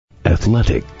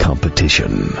athletic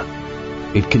competition.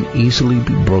 It can easily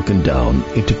be broken down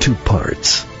into two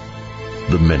parts: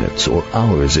 the minutes or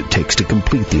hours it takes to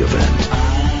complete the event,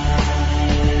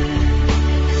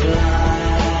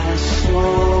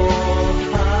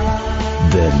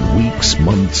 then weeks,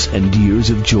 months, and years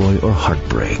of joy or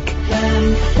heartbreak.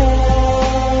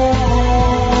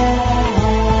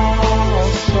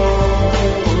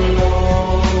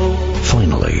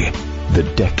 Finally, the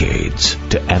decades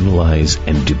to analyze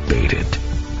and debate it.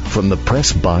 From the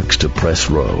press box to press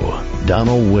row,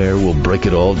 Donald Ware will break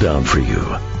it all down for you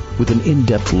with an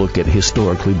in-depth look at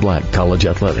historically black college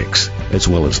athletics, as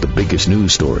well as the biggest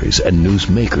news stories and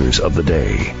newsmakers of the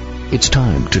day. It's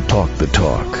time to talk the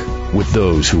talk with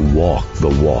those who walk the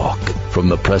walk. From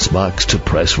the press box to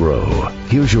press row,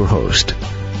 here's your host,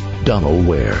 Donald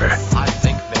Ware. I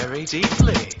think very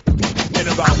deeply. In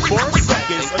about 4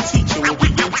 seconds, a teacher will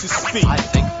begin to speak. I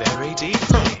think very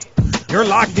deeply. You're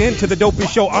locked into the dopest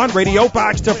show on radio,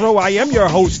 Box to Pro. I am your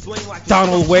host,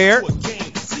 Donald Ware.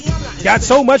 Got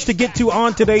so much to get to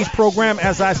on today's program,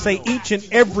 as I say each and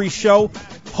every show.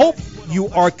 Hope you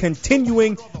are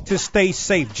continuing to stay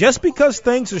safe. Just because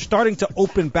things are starting to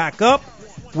open back up,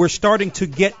 we're starting to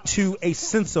get to a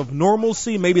sense of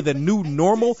normalcy, maybe the new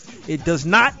normal. It does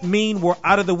not mean we're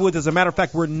out of the woods. As a matter of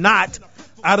fact, we're not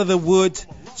out of the woods.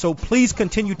 So please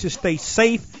continue to stay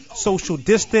safe, social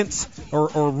distance,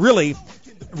 or really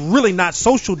not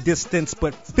social distance,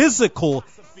 but physical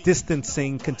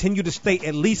distancing. Continue to stay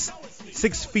at least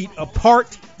 6 feet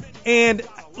apart. And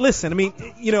listen, I mean,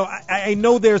 you know, I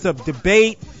know there's a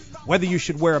debate whether you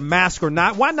should wear a mask or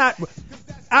not. Why not?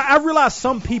 I realize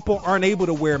some people aren't able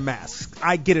to wear masks.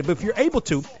 I get it. But if you're able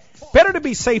to, better to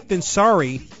be safe than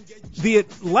sorry. The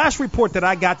last report that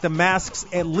I got, the masks,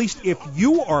 at least if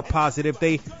you are positive,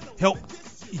 they help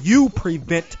you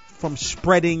prevent from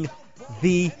spreading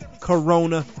the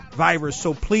coronavirus.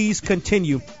 So please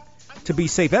continue to be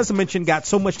safe. As I mentioned, got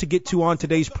so much to get to on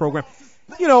today's program.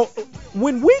 You know,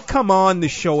 when we come on the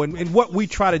show and what we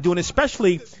try to do, and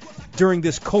especially during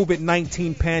this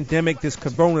COVID-19 pandemic, this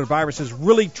coronavirus has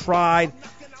really tried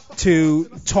to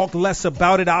talk less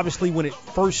about it. Obviously, when it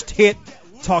first hit,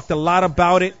 talked a lot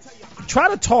about it. Try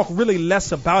to talk really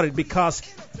less about it because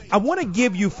I want to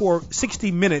give you for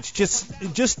 60 minutes just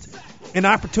an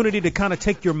opportunity to kind of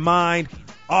take your mind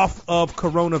off of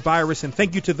coronavirus. And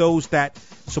thank you to those that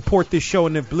support this show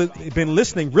and have been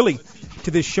listening really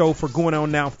to this show for going on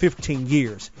now 15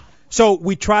 years. So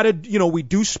we try to, we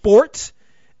do sports,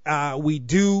 we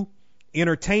do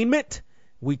entertainment,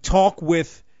 we talk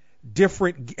with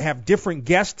have different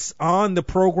guests on the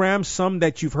program, some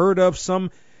that you've heard of,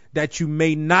 some that you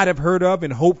may not have heard of,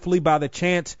 and hopefully by the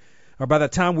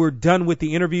time we're done with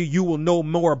the interview, you will know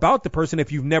more about the person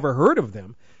if you've never heard of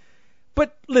them.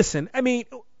 But listen, I mean,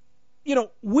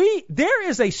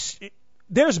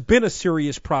 there's been a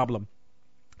serious problem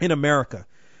in America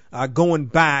going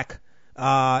back,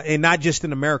 and not just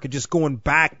in America, just going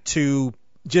back to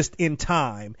just in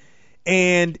time,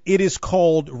 and it is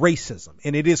called racism,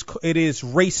 and it is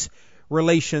race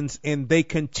relations, and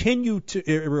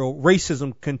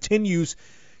racism continues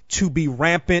to be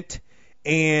rampant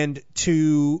and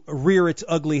to rear its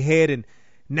ugly head. And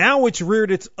now it's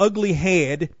reared its ugly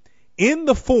head in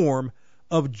the form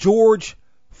of George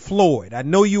Floyd. I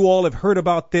know you all have heard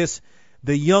about this,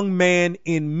 the young man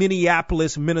in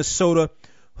Minneapolis, Minnesota,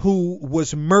 who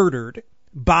was murdered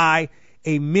by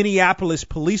a Minneapolis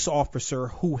police officer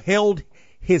who held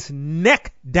his knee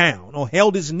down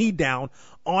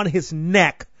on his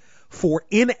neck for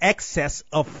in excess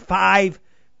of 5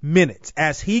 minutes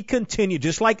as he continued,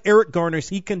 just like Eric Garner's,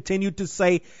 he continued to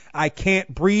say, "I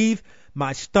can't breathe,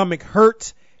 my stomach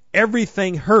hurts,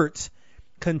 everything hurts,"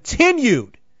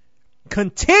 continued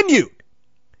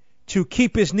to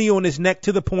keep his knee on his neck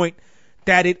to the point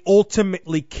that it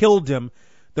ultimately killed him.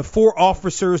 The 4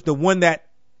 officers, the one that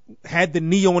had the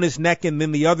knee on his neck and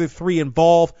then the other 3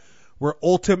 involved, were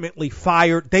ultimately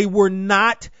fired. They were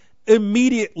not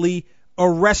immediately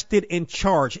arrested and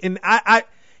charged. And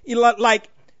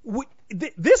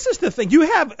this is the thing. You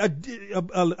have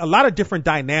a lot of different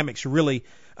dynamics, really,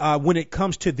 when it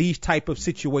comes to these type of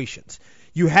situations.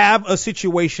 You have a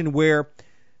situation where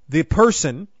the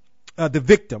person, the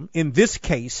victim, in this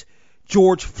case,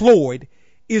 George Floyd,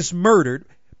 is murdered,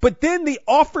 but then the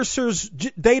officers,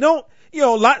 they don't,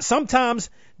 sometimes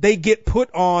they get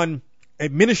put on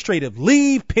administrative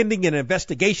leave pending an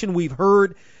investigation. We've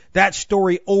heard that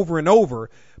story over and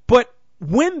over. But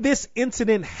when this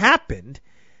incident happened,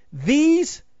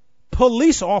 these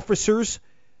police officers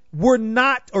were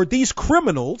not, or these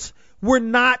criminals were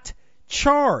not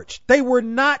charged. They were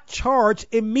not charged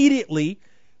immediately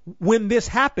when this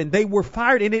happened. They were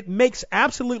fired, and it makes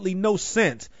absolutely no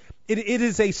sense. It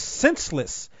is a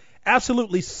senseless,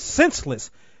 absolutely senseless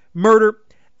murder.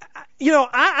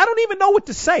 I don't even know what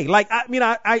to say. Like,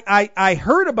 I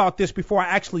heard about this before I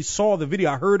actually saw the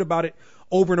video. I heard about it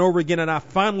over and over again, and I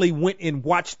finally went and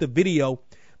watched the video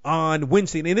on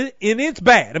Wednesday, and it's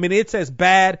bad. I mean, it's as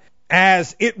bad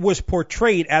as it was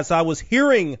portrayed as I was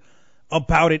hearing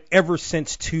about it ever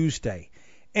since Tuesday.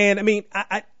 And I mean,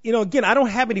 again, I don't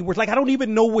have any words. Like, I don't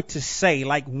even know what to say.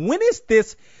 Like, when is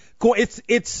this going?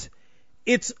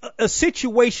 It's a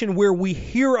situation where we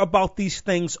hear about these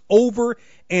things over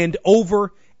and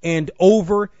over and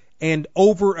over and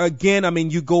over again. I mean,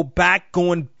 you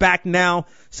going back now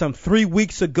some 3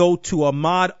 weeks ago to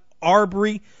Ahmaud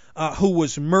Arbery, who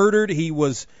was murdered. He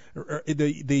was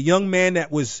the young man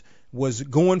that was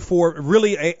going for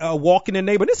really a walk in the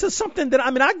neighborhood. This is something that,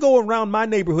 I go around my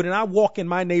neighborhood and I walk in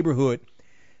my neighborhood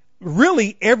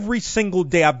really every single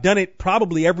day. I've done it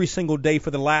probably every single day for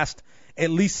the last at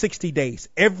least 60 days,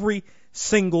 every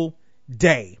single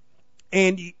day.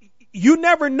 And you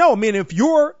never know. I mean, if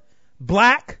you're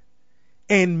black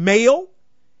and male,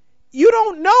 you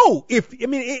don't know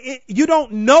you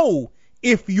don't know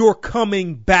if you're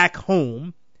coming back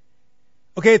home.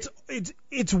 Okay.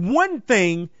 It's one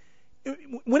thing.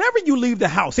 Whenever you leave the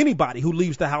house, anybody who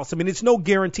leaves the house, it's no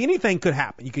guarantee. Anything could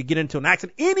happen. You could get into an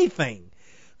accident. Anything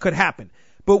could happen.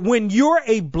 But when you're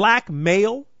a black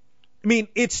male,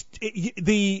 it's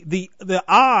the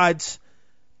odds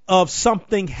of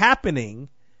something happening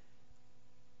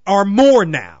are more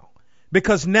now,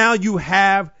 because now you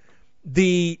have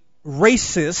the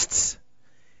racists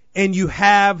and you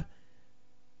have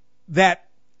that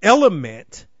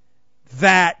element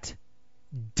that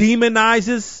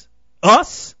demonizes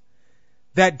us,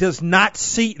 that does not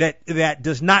see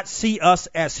us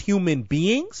as human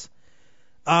beings,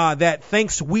 that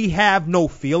thinks we have no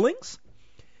feelings.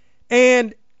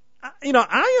 And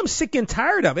I am sick and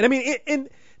tired of it. And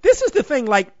this is the thing,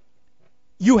 like,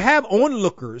 you have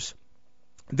onlookers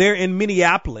there in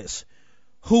Minneapolis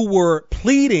who were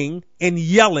pleading and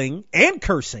yelling and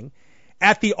cursing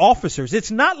at the officers.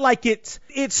 It's not like it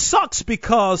sucks,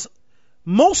 because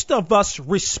most of us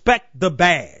respect the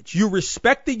badge. You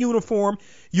respect the uniform.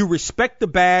 You respect the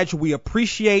badge. We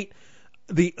appreciate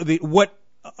what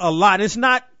a lot. It's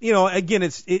not, again,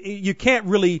 you can't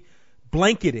really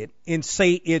blanket it and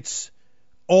say it's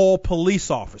all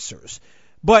police officers,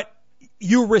 but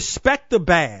you respect the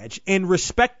badge and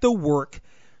respect the work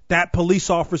that police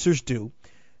officers do,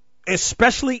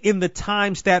 especially in the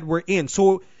times that we're in.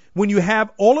 So when you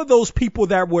have all of those people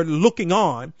that were looking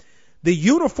on, the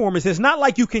uniform it's not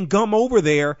like you can come over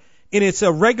there and it's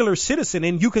a regular citizen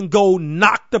and you can go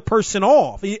knock the person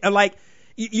off. Like,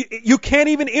 you can't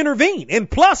even intervene. And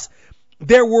plus,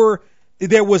 there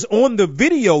was on the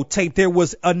videotape, there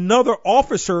was another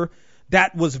officer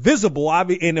that was visible,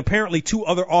 and apparently two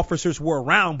other officers were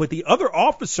around, but the other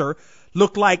officer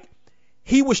looked like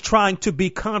he was trying to be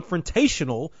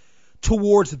confrontational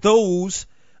towards those,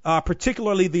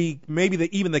 particularly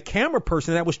even the camera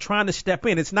person that was trying to step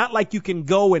in. It's not like you can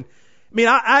go and,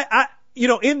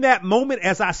 in that moment,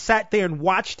 as I sat there and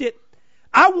watched it,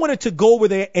 I wanted to go over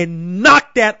there and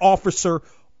knock that officer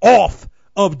off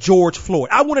of George Floyd.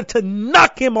 I wanted to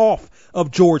knock him off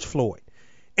of George Floyd.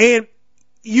 And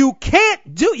you can't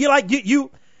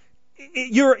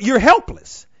you're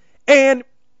helpless. And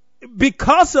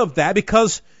because of that,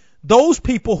 because those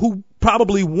people who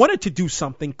probably wanted to do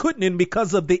something couldn't, and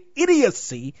because of the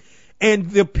idiocy and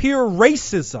the pure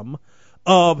racism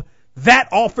of that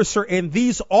officer and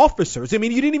these officers, you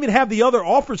didn't even have the other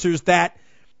officers that,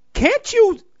 can't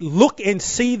you look and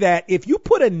see that if you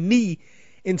put a knee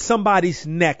in somebody's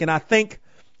neck, and I think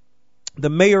the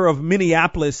mayor of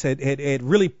Minneapolis had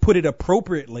really put it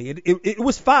appropriately. It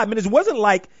was 5 minutes. It wasn't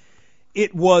like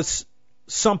it was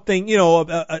something,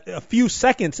 a few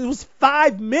seconds. It was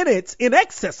 5 minutes in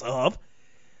excess of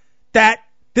that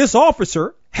this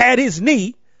officer had his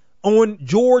knee on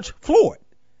George Floyd.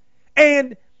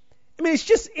 And it's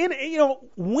just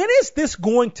when is this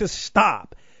going to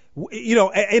stop?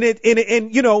 You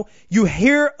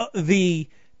hear the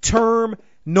term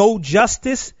no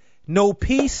justice, no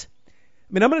peace.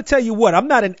 I'm going to tell you what, I'm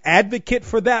not an advocate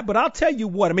for that, but I'll tell you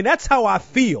what, that's how I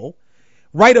feel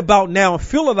right about now. I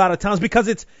feel a lot of times, because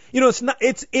it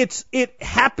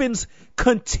happens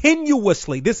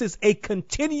continuously. This is a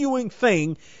continuing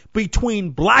thing between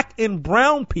black and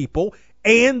brown people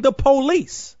and the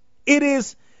police. It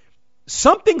is,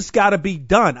 something's got to be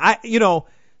done. I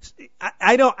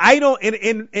don't,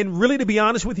 and really, to be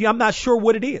honest with you, I'm not sure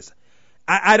what it is.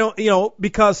 I don't,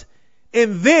 because,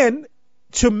 and then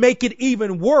to make it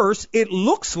even worse, it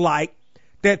looks like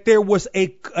that there was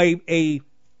a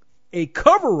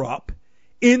cover-up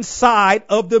inside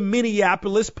of the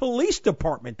Minneapolis Police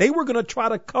Department. They were going to try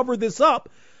to cover this up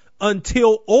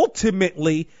until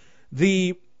ultimately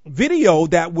the video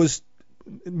that was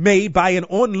made by an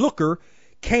onlooker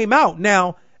came out.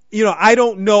 Now, I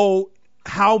don't know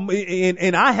how,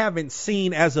 and I haven't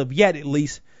seen as of yet, at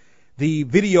least, the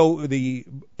video, the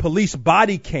police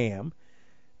body cam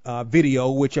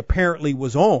video, which apparently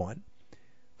was on.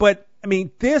 But,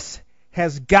 this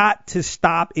has got to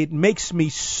stop. It makes me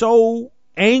so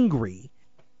angry.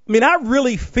 I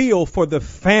really feel for the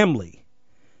family.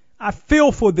 I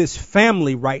feel for this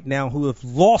family right now who have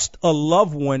lost a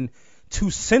loved one to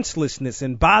senselessness.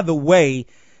 And by the way,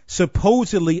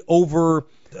 supposedly over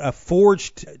a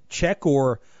forged check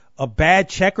or a bad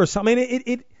check or something.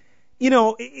 It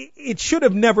should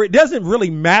have never, it doesn't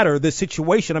really matter the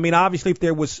situation. Obviously if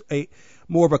there was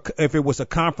if it was a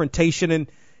confrontation and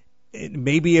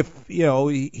maybe if, he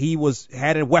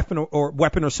had a weapon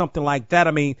or something like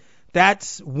that,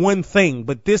 that's one thing,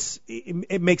 but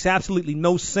it makes absolutely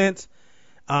no sense.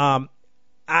 I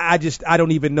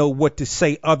don't even know what to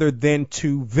say other than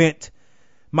to vent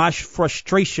my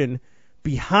frustration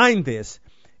behind this.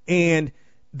 And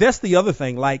that's the other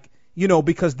thing,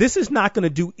 because this is not going to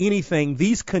do anything.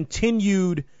 These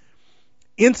continued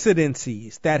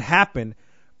incidences that happen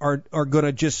are going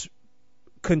to just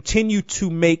continue to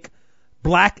make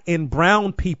black and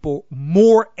brown people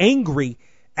more angry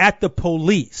at the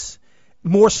police,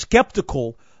 more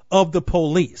skeptical of the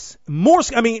police, more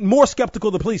skeptical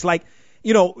of the police.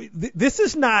 This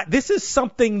is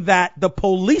something that the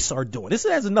police are doing. This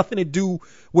has nothing to do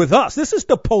with us. This is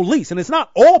the police, and it's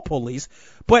not all police,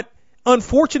 but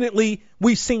unfortunately,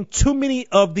 we've seen too many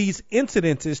of these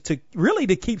incidences to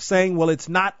keep saying, well, it's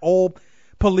not all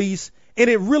police, and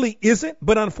it really isn't.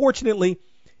 But unfortunately,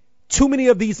 too many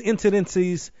of these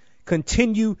incidences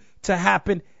continue to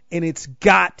happen, and it's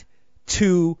got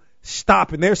to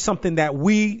stop. And there's something that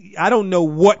I don't know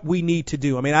what we need to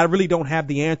do. I really don't have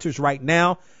the answers right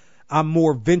now. I'm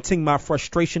more venting my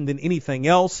frustration than anything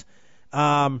else.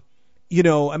 But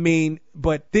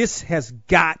this has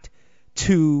got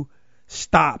to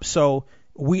stop. So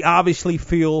we obviously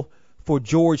feel for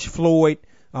George Floyd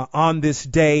on this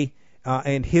day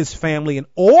and his family and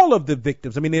all of the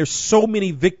victims. There's so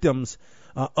many victims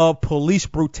of police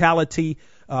brutality,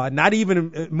 not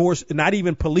even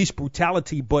police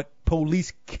brutality, but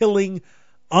police killing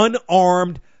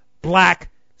unarmed black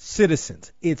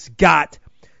citizens. It's got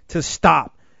to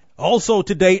stop. Also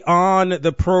today on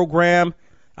the program,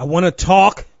 I want to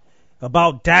talk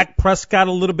about Dak Prescott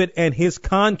a little bit and his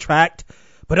contract.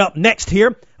 But up next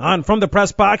here on From the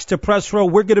Press Box to Press Row,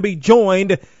 we're going to be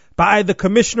joined by the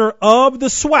commissioner of the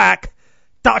SWAC,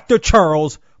 Dr.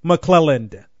 Charles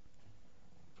McClelland.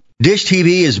 Dish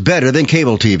TV is better than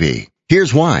cable TV.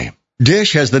 Here's why.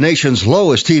 Dish has the nation's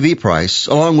lowest TV price,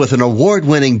 along with an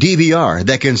award-winning DVR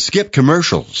that can skip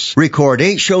commercials, record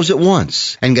 8 shows at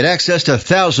once, and get access to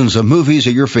thousands of movies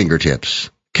at your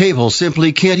fingertips. Cable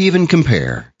simply can't even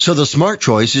compare. So the smart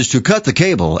choice is to cut the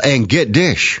cable and get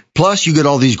Dish. Plus, you get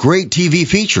all these great TV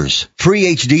features,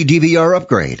 free HD DVR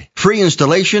upgrade, free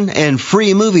installation, and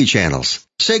free movie channels.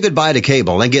 Say goodbye to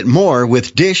cable and get more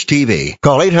with Dish TV.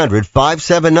 Call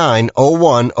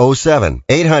 800-579-0107.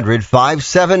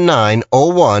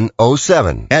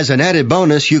 800-579-0107. As an added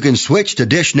bonus, you can switch to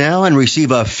Dish now and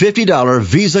receive a $50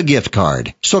 Visa gift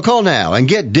card. So call now and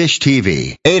get Dish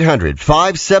TV.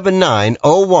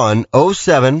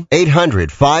 800-579-0107.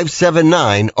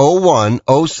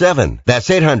 800-579-0107. That's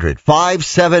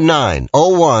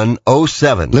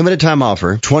 800-579-0107. Limited time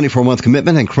offer, 24-month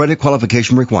commitment and credit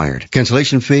qualification required.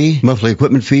 Cancellation fee, monthly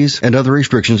equipment fees, and other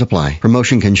restrictions apply.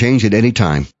 Promotion can change at any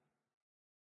time.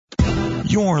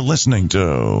 You're listening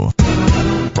to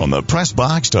From the Press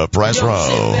Box to Press Row.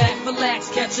 Sit back, relax,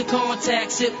 catch your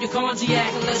contact, sip your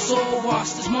cognac, and let's all wash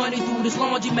this money through this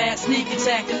laundromat. Sneak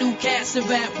attack, a new cast and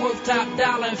rap worth top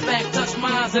dollar. In fact, touch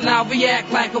mines and I'll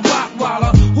react like a rock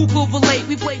waller. Who could relate?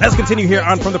 We play. Let's continue here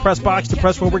on From the Press Box to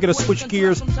Press Row. We're going to switch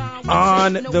gears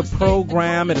on the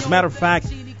program. And as a matter of fact,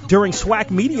 during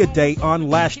SWAC Media Day on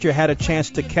last year, had a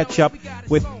chance to catch up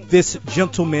with this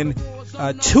gentleman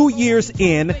 2 years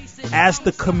in as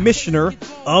the commissioner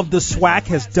of the SWAC,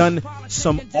 has done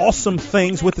some awesome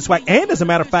things with the SWAC. And as a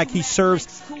matter of fact, he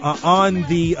serves on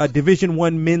the Division I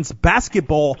men's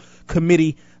basketball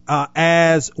committee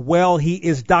as well. He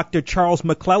is Dr. Charles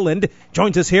McClelland,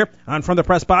 joins us here on From the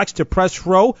Press Box to Press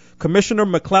Row. Commissioner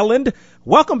McClelland,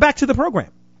 welcome back to the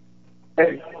program.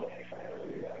 Hey.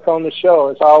 On the show.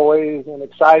 It's always an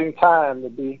exciting time to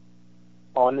be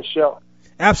on the show.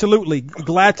 Absolutely.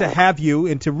 Glad to have you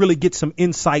and to really get some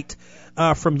insight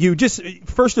from you. Just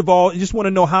first of all, I just want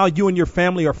to know how you and your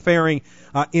family are faring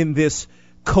in this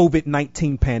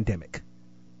COVID-19 pandemic.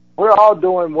 We're all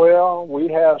doing well. We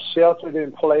have sheltered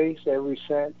in place ever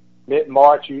since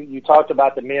mid-March. You talked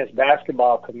about the men's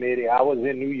basketball committee. I was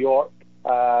in New York.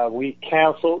 We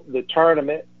canceled the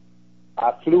tournament.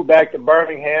 I flew back to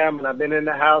Birmingham, and I've been in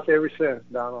the house ever since,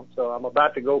 Donald. So I'm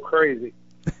about to go crazy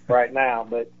right now.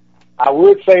 But I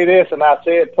would say this, and I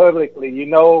say it publicly,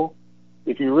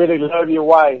 if you really love your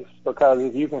wife, because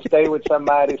if you can stay with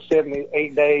somebody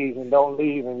 78 days and don't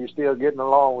leave and you're still getting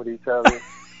along with each other,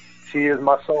 she is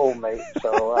my soulmate.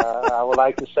 So I would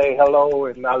like to say hello,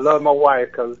 and I love my wife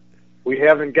because we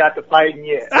haven't got to fighting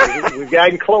yet. We've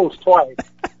gotten close twice,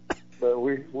 but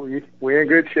we're in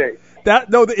good shape.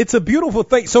 It's a beautiful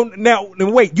thing. So now,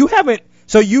 wait, you haven't.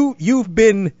 So you've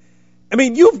been. I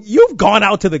mean, you've gone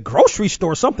out to the grocery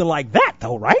store, something like that,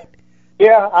 though, right?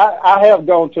 Yeah, I have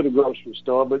gone to the grocery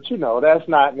store, but that's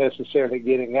not necessarily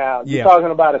getting out. Yeah. You're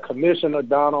talking about a commissioner,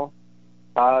 Donald,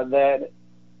 that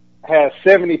has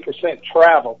 70%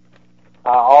 travel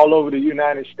all over the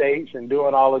United States and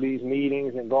doing all of these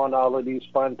meetings and going to all of these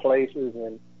fun places.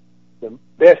 And the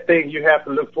best thing you have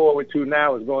to look forward to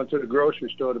now is going to the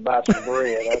grocery store to buy some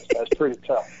bread. That's pretty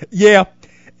tough. Yeah.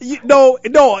 No,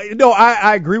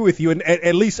 I agree with you. And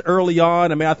at least early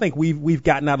on, I mean, I think we've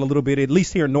gotten out a little bit, at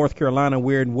least here in North Carolina,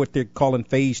 we're in what they're calling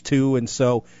phase 2. And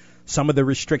so some of the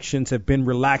restrictions have been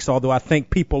relaxed, although I think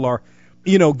people are,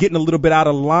 getting a little bit out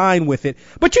of line with it.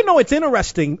 But, it's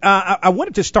interesting. I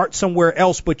wanted to start somewhere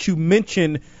else, but you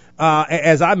mentioned,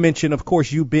 as I mentioned, of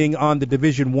course, you being on the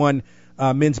Division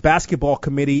I men's basketball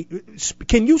committee.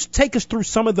 Can you take us through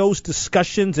some of those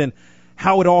discussions and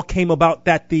how it all came about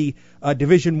that the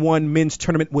Division I men's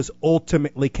tournament was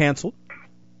ultimately canceled?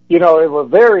 It was a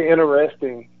very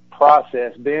interesting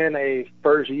process. Being a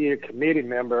first-year committee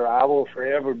member, I will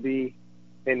forever be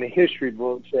in the history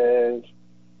books as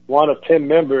one of 10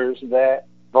 members that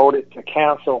voted to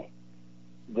cancel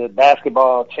the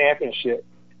basketball championship.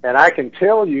 And I can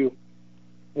tell you,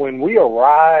 when we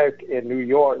arrived in New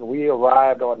York, we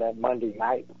arrived on that Monday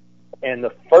night. And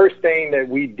the first thing that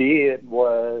we did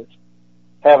was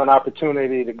have an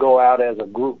opportunity to go out as a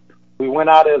group. We went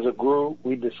out as a group.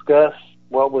 We discussed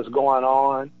what was going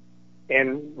on.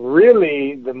 And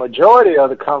really, the majority of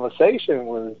the conversation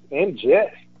was in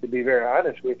jest, to be very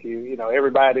honest with you.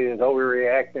 Everybody is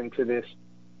overreacting to this,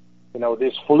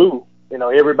 this flu.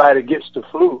 Everybody gets the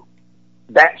flu.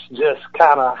 That's just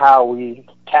kind of how we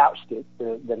couched it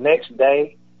the next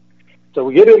day. So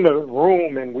we get in the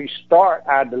room and we start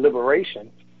our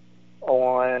deliberations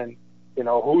on,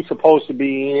 who's supposed to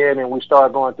be in, and we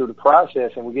start going through the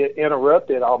process, and we get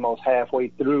interrupted almost halfway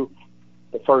through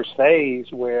the first phase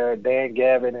where Dan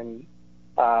Gavin and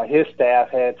his staff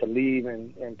had to leave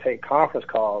and take conference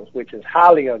calls, which is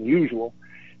highly unusual.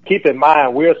 Keep in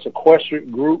mind, we're a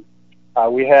sequestered group.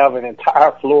 We have an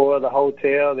entire floor of the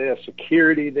hotel. There's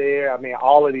security there. I mean,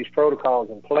 all of these protocols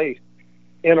in place.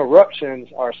 Interruptions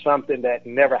are something that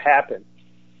never happens.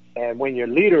 And when your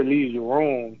leader leaves your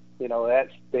room,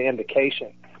 that's the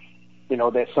indication,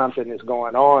 that something is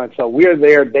going on. So we're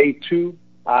there day 2.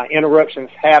 Interruptions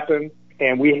happen,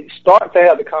 and we start to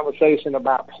have the conversation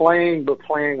about playing, but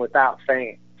playing without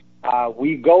fans.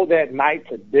 We go that night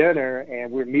to dinner,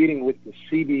 and we're meeting with the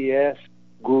CBS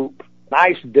group.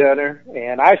 Nice dinner,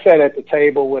 and I sat at the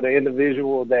table with an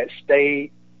individual that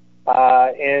stayed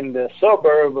in the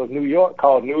suburb of New York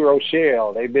called New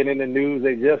Rochelle. They've been in the news.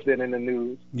 They've just been in the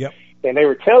news. Yep. And they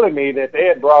were telling me that they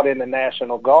had brought in the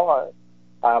National Guard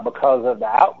because of the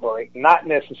outbreak, not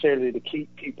necessarily to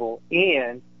keep people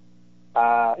keep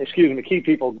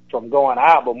people from going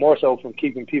out, but more so from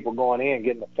keeping people going in,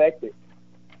 getting affected.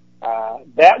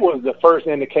 That was the first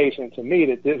indication to me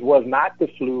that this was not the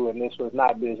flu and this was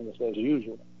not business as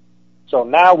usual. So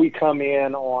now we come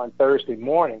in on Thursday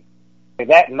morning. And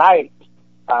that night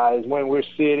is when we're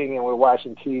sitting and we're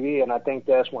watching TV, and I think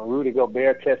that's when Rudy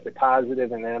Gobert tested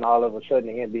positive, and then all of a sudden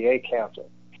the NBA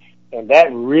canceled. And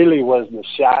that really was the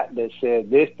shot that said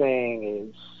this thing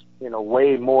is,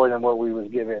 way more than what we was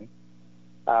given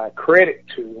credit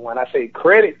to. When I say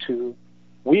credit to,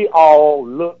 we all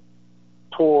look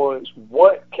towards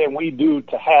what can we do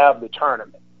to have the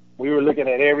tournament. We were looking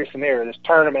at every scenario. This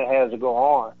tournament has to go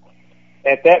on.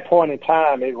 At that point in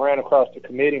time, it ran across the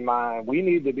committee mind, we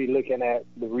need to be looking at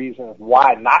the reasons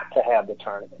why not to have the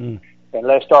tournament. And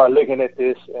let's start looking at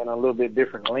this in a little bit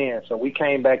different lens. So we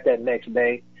came back that next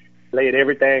day, laid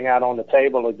everything out on the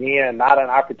table again, not an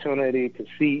opportunity to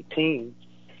seed teams.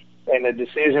 And the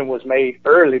decision was made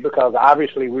early because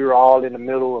obviously we were all in the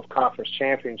middle of conference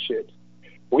championships.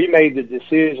 we made the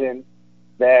decision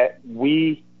that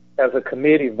we, as a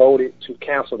committee, voted to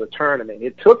cancel the tournament.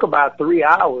 It took about 3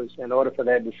 hours in order for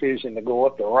that decision to go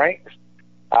up the ranks.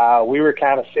 We were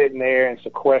kind of sitting there and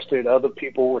sequestered. Other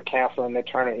people were canceling their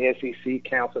tournament. SEC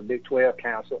canceled, Big 12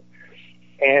 canceled.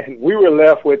 And we were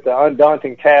left with the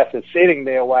undaunting task of sitting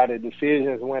there while the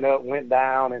decisions went up, went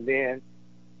down, and then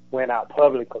went out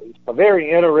publicly. A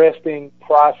very interesting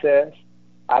process.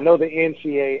 I know the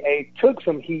NCAA took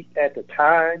some heat at the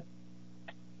time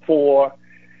for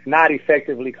not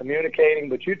effectively communicating,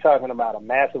 but you're talking about a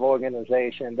massive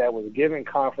organization that was giving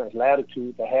conference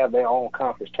latitude to have their own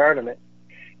conference tournament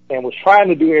and was trying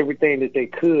to do everything that they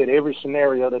could, every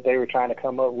scenario that they were trying to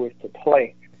come up with to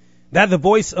play. That's the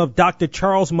voice of Dr.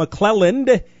 Charles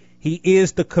McClelland. He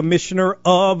is the commissioner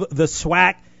of the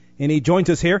SWAC, and he joins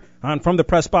us here on From the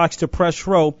Press Box to Press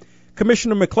Row.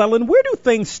 Commissioner McClelland, where do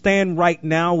things stand right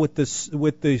now with the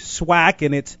SWAC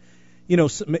and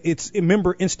its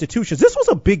member institutions? This was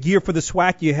a big year for the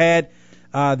SWAC. You had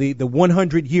the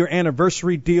 100-year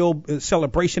anniversary deal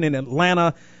celebration in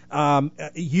Atlanta.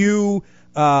 You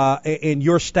and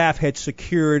your staff had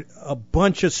secured a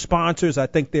bunch of sponsors. I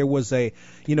think there was a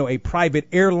private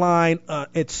airline,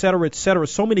 et cetera, et cetera.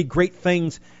 So many great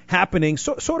things happening.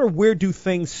 So sort of where do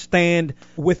things stand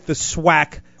with the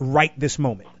SWAC right this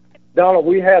moment? Donald,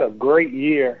 we had a great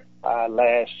year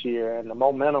last year, and the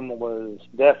momentum was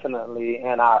definitely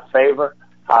in our favor.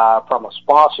 From a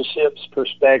sponsorships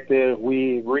perspective,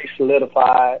 we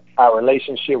re-solidified our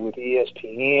relationship with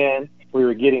ESPN. We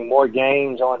were getting more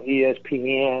games on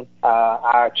ESPN.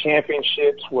 Our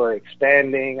championships were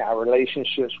expanding. Our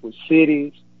relationships with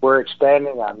cities were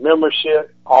expanding. Our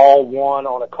membership, all one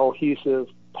on a cohesive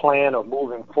plan of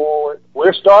moving forward.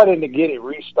 We're starting to get it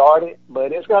restarted,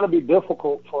 but it's going to be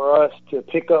difficult for us to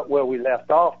pick up where we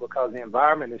left off because the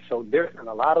environment is so different.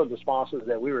 A lot of the sponsors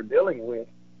that we were dealing with,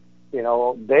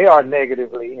 they are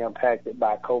negatively impacted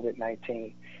by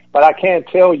COVID-19. But I can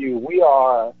tell you, we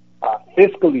are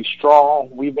fiscally strong.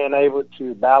 We've been able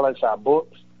to balance our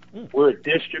books. We're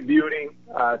distributing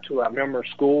to our member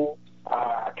schools.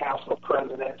 Our council of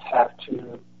presidents have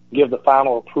to give the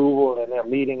final approval, and they're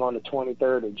meeting on the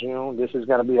 23rd of June. This is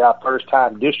going to be our first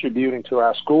time distributing to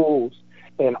our schools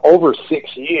in over 6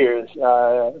 years,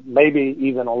 maybe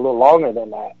even a little longer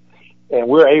than that. And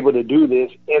we're able to do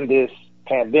this in this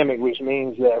pandemic, which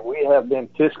means that we have been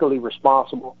fiscally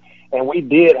responsible, and we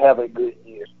did have a good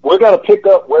year. We're going to pick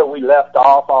up where we left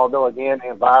off, although, again, the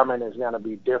environment is going to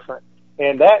be different.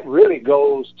 And that really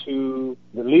goes to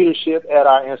the leadership at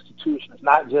our institutions,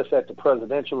 not just at the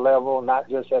presidential level, not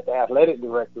just at the athletic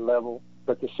director level,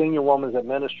 but the senior women's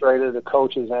administrator, the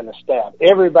coaches, and the staff.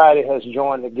 Everybody has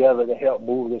joined together to help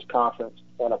move this conference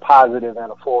in a positive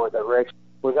and a forward direction.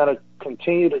 We're going to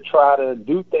continue to try to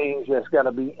do things that's going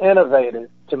to be innovative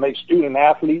to make student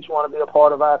athletes want to be a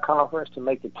part of our conference, to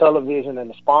make the television and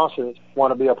the sponsors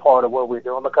want to be a part of what we're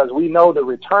doing, because we know the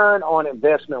return on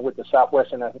investment with the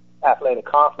Southwestern Athletic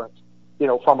Conference,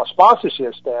 from a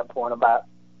sponsorship standpoint, about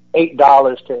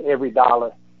 $8 to every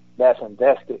dollar that's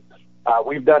invested.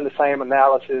 We've done the same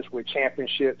analysis with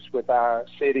championships with our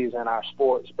cities and our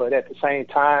sports, but at the same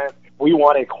time, we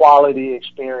want a quality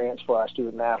experience for our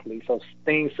student athletes. So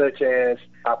things such as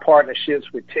our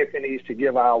partnerships with Tiffany's to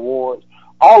give our awards,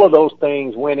 all of those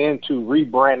things went into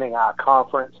rebranding our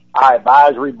conference. Our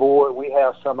advisory board, we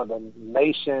have some of the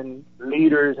nation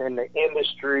leaders in the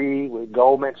industry with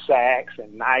Goldman Sachs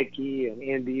and Nike and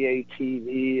NBA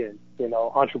TV and,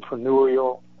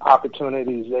 entrepreneurial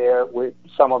opportunities there with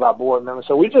some of our board members.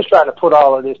 So we're just trying to put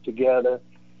all of this together,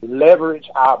 leverage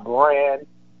our brand,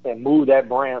 and move that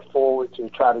brand forward to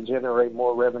try to generate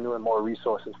more revenue and more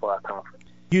resources for our conference.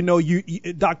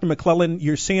 Dr. McClelland,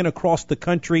 you're seeing across the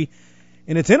country,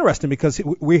 and it's interesting because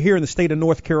we're here in the state of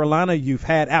North Carolina. You've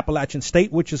had Appalachian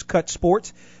State, which has cut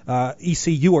sports.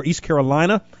 ECU, or East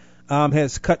Carolina,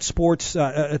 has cut sports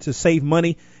to save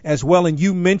money as well. And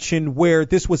you mentioned where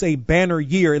this was a banner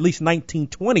year, at least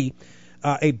 1920,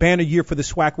 a banner year for the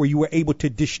SWAC, where you were able to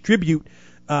distribute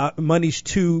monies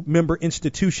to member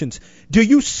institutions. Do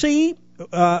you see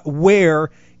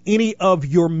where any of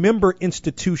your member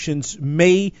institutions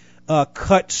may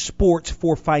cut sports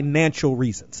for financial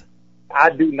reasons? I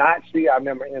do not see our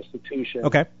member institutions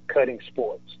cutting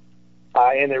sports.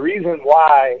 And the reason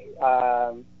why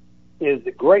is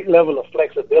the great level of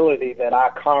flexibility that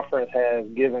our conference has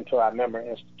given to our member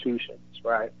institutions,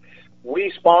 right?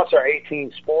 We sponsor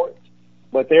 18 sports,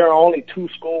 but there are only 2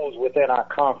 schools within our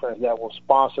conference that will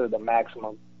sponsor the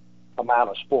maximum amount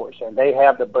of sports, and they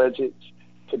have the budgets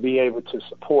to be able to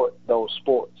support those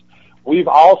sports. We've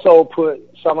also put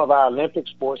some of our Olympic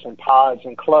sports in pods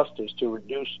and clusters to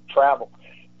reduce travel.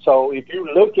 So if you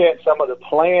look at some of the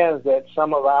plans that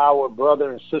some of our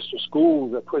brother and sister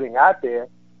schools are putting out there,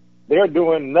 they're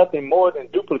doing nothing more than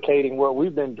duplicating what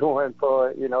we've been doing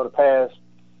for, the past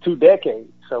 2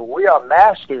 decades. So we are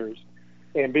masters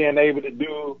in being able to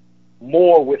do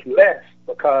more with less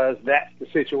because that's the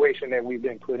situation that we've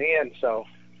been put in. So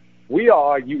we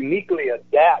are uniquely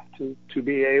adapted to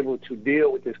be able to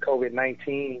deal with this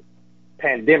COVID-19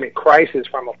 pandemic crisis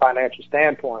from a financial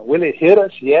standpoint. Will it hit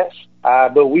us? Yes.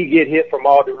 But we get hit from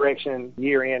all directions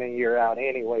year in and year out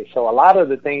anyway. So a lot of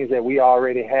the things that we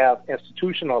already have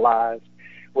institutionalized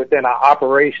within our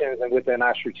operations and within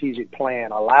our strategic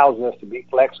plan allows us to be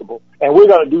flexible. And we're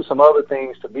going to do some other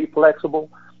things to be flexible.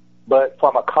 But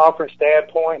from a conference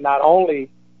standpoint, not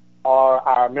only are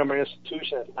our member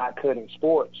institutions not cutting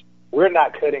sports, we're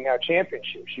not cutting our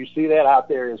championships. You see that out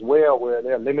there as well, where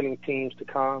they're limiting teams to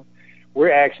come. We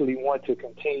actually want to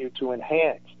continue to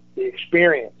enhance the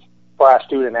experience for our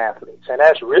student athletes. And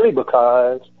that's really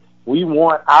because we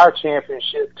want our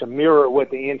championship to mirror what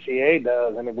the NCAA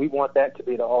does, and we want that to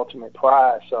be the ultimate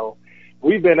prize. So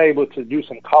we've been able to do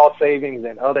some cost savings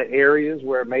in other areas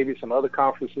where maybe some other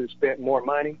conferences spent more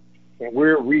money, and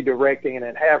we're redirecting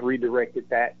and have redirected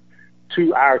that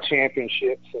to our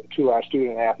championships and to our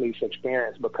student athletes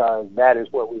experience because that is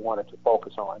what we wanted to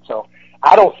focus on. So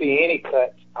I don't see any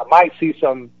cuts. I might see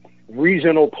some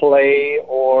regional play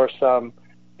or some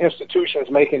institutions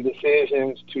making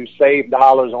decisions to save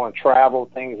dollars on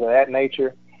travel, things of that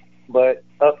nature. But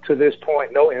up to this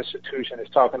point, no institution is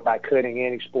talking about cutting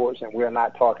any sports, and we're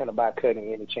not talking about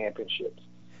cutting any championships.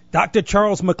 Dr.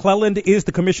 Charles McClelland is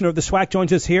the commissioner of the SWAC,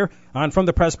 joins us here on From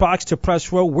the Press Box to Press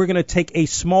Row. We're going to take a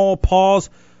small pause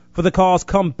for the cause,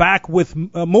 come back with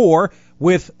more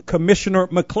with Commissioner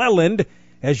McClelland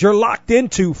as you're locked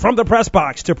into From the Press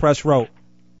Box to Press Row.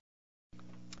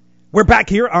 We're back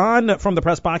here on From the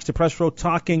Press Box to Press Row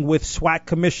talking with SWAC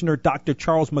Commissioner Dr.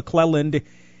 Charles McClelland.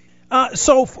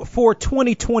 So for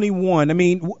 2021, I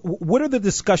mean, what are the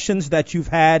discussions that you've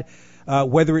had,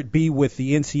 whether it be with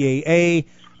the NCAA,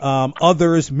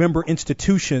 others, member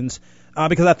institutions,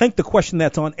 because I think the question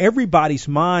that's on everybody's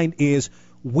mind is,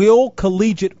 will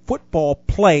collegiate football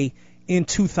play in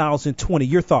 2020?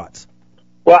 Your thoughts?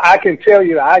 Well, I can tell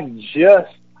you I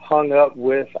just hung up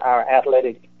with our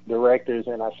athletic directors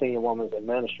and our senior women's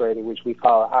administrator, which we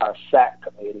call our SAC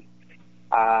committee.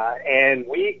 And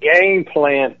we game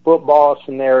plan football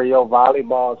scenario,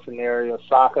 volleyball scenario,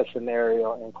 soccer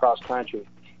scenario, and cross country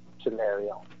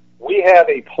scenario. We have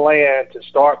a plan to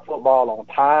start football on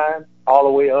time all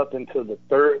the way up until the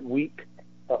 3rd week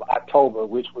of October,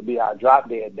 which would be our drop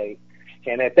dead date.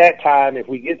 And at that time, if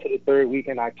we get to the 3rd week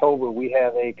in October, we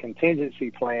have a contingency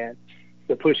plan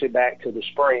to push it back to the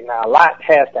spring. Now, a lot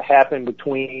has to happen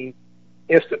between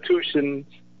institutions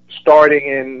starting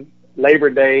in Labor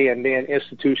Day and then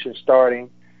institutions starting,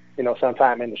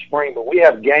 sometime in the spring. But we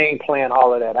have game plan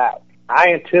all of that out.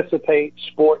 I anticipate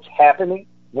sports happening.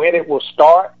 When it will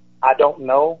start, I don't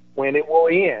know. When it will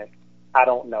end, I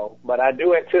don't know. But I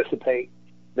do anticipate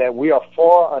that we are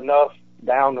far enough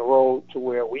down the road to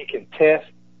where we can test,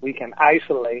 we can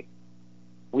isolate,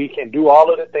 we can do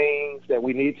all of the things that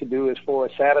we need to do as far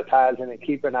as sanitizing and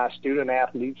keeping our student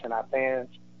athletes and our fans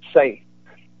safe.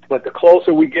 But the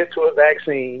closer we get to a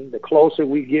vaccine, the closer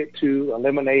we get to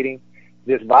eliminating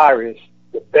this virus,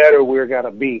 the better we're going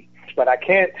to be. But I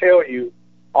can't tell you,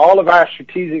 all of our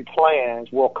strategic plans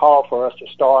will call for us to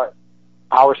start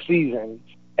our seasons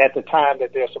at the time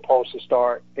that they're supposed to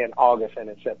start in August and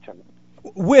in September.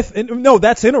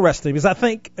 That's interesting because I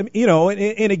think,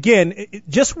 and again,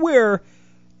 just where,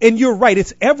 and you're right,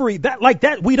 it's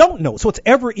we don't know. So it's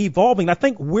ever evolving. I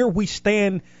think where we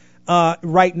stand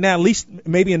right now, at least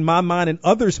maybe in my mind and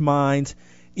others' minds,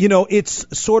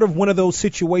 it's sort of one of those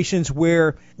situations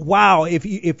where, wow,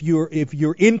 if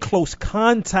you're in close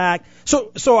contact.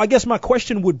 So I guess my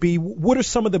question would be, what are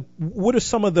some of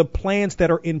the plans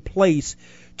that are in place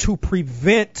to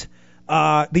prevent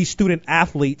these student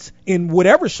athletes in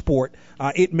whatever sport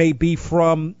it may be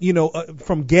from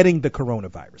getting the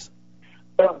coronavirus?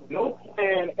 Well, no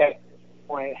plan at this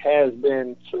point has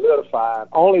been solidified,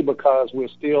 only because we're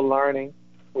still learning.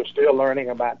 We're still learning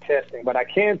about testing. But I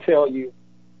can tell you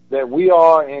that we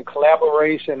are in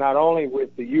collaboration not only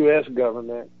with the U.S.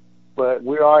 government, but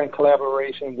we are in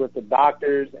collaboration with the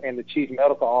doctors and the chief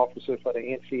medical officer for the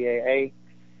NCAA.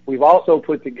 We've also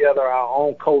put together our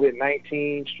own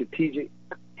COVID-19 strategic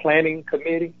planning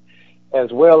committee,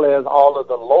 as well as all of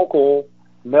the local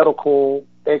medical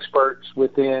experts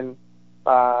within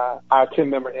our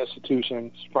 10-member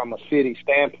institutions from a city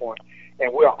standpoint.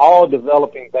 And we're all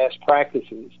developing best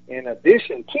practices. In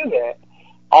addition to that,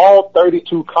 all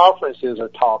 32 conferences are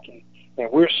talking, and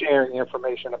we're sharing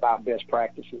information about best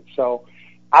practices. So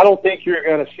I don't think you're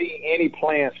going to see any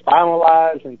plans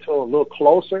finalized until a little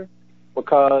closer,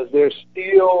 because they're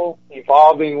still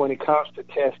evolving when it comes to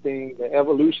testing. The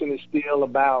evolution is still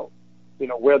about,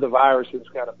 where the virus is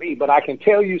going to be. But I can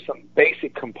tell you some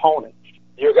basic components.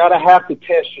 You're going to have to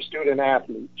test your student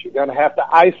athletes. You're going to have to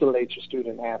isolate your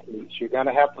student athletes. You're going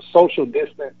to have to social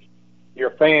distance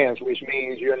your fans, which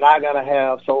means you're not going to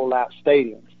have sold out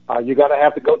stadiums. You're going to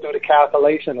have to go through the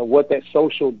calculation of what that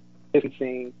social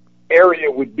distancing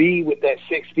area would be with that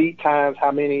 6 feet times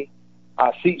how many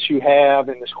seats you have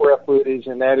in the square footage,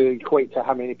 and that would equate to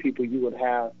how many people you would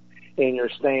have in your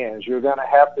stands. You're going to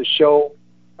have to show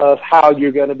us how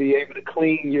you're going to be able to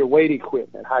clean your weight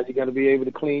equipment, how you're going to be able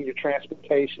to clean your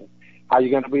transportation, how you're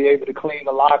going to be able to clean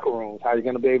the locker rooms, how you're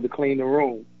going to be able to clean the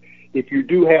room. If you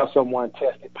do have someone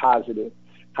tested positive,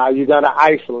 how you're going to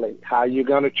isolate, how you're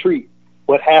going to treat.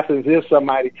 What happens if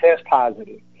somebody tests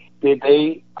positive? Did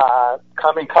they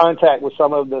come in contact with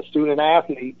some of the student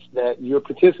athletes that you're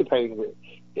participating with?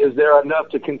 Is there enough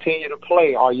to continue to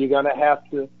play? Are you going to have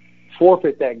to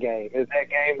forfeit that game? Is that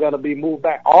game going to be moved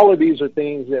back? All of these are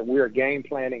things that we're game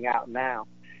planning out now.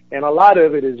 And a lot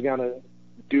of it is going to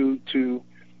due to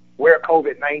where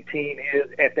COVID-19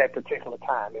 is at that particular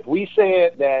time. If we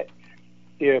said that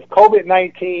if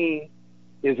COVID-19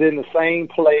 is in the same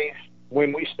place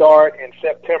when we start in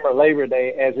September, Labor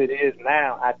Day, as it is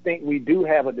now, I think we do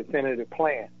have a definitive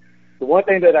plan. The one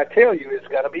thing that I tell you is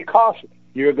going to be cautious.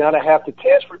 You're going to have to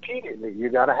test repeatedly. You're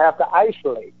going to have to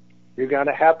isolate. You're going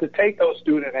to have to take those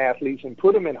student athletes and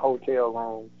put them in hotel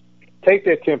rooms, take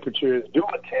their temperatures, do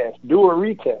a test, do a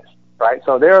retest, right?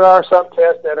 So there are some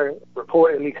tests that are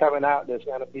reportedly coming out that's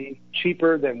going to be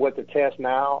cheaper than what the tests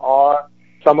now are.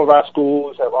 Some of our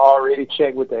schools have already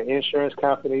checked with their insurance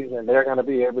companies, and they're going to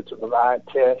be able to provide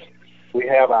tests. We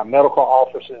have our medical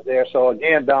officers there. So,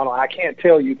 again, Donald, I can't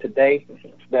tell you today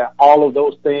that all of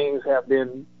those things have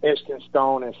been etched in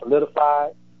stone and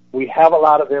solidified. We have a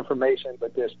lot of information,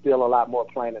 but there's still a lot more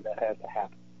planning that has to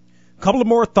happen. A couple of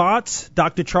more thoughts.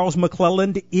 Dr. Charles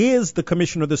McClelland is the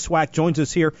commissioner of the SWAC, joins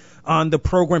us here on the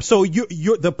program. So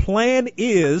the plan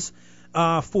is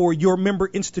for your member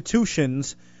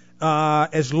institutions,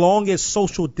 as long as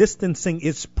social distancing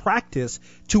is practiced,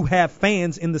 to have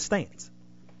fans in the stands.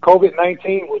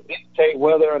 COVID-19 would dictate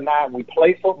whether or not we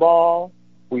play football,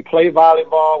 we play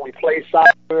volleyball, we play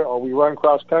soccer, or we run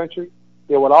cross country.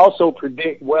 It would also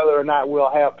predict whether or not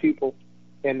we'll have people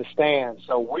in the stands.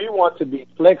 So we want to be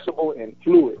flexible and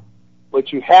fluid,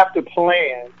 but you have to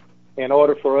plan in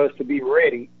order for us to be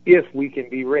ready if we can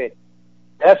be ready.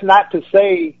 That's not to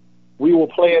say we will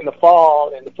play in the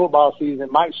fall and the football season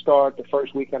might start the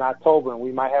first week in October, and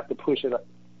we might have to push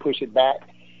it back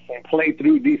and play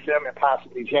through December and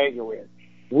possibly January.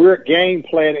 We're game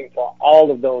planning for all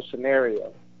of those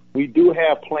scenarios. We do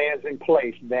have plans in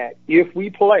place that if we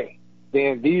play,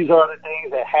 then these are the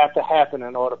things that have to happen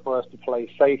in order for us to play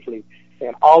safely.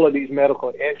 And all of these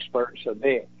medical experts are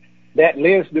there. That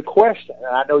lends the question,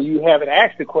 and I know you haven't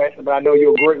asked the question, but I know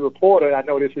you're a great reporter. I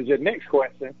know this is your next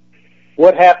question.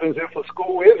 What happens if a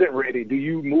school isn't ready? Do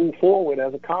you move forward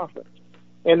as a conference?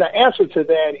 And the answer to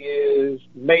that is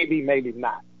maybe, maybe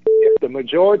not. If the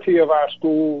majority of our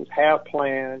schools have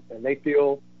plans and they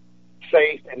feel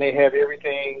safe and they have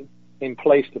everything in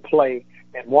place to play,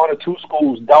 and one or two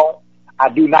schools don't, I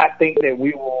do not think that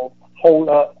we will hold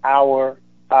up our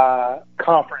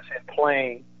conference in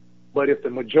playing. But if the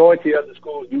majority of the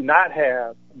schools do not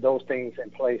have those things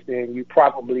in place, then you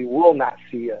probably will not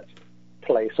see us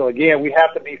play. So again, we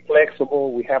have to be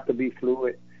flexible, we have to be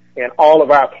fluid, and all of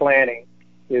our planning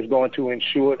is going to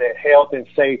ensure that health and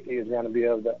safety is going to be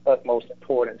of the utmost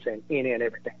importance in any and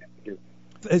everything that we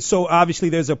do. So obviously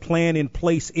there's a plan in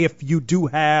place if you do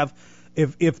have,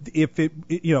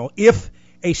 if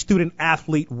a student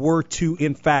athlete were to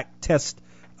in fact test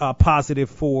positive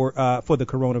for the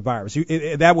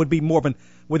coronavirus. That would be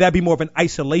would that be more of an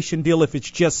isolation deal if it's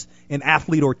just an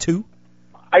athlete or two?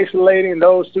 Isolating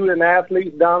those student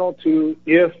athletes, Donald, to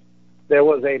if there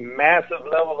was a massive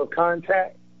level of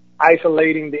contact,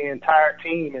 isolating the entire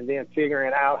team and then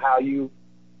figuring out how you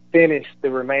finish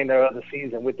the remainder of the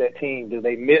season with that team. Do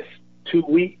they miss 2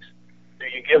 weeks? Do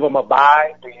you give them a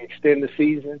bye? Do you extend the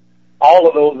season? All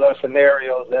of those are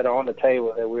scenarios that are on the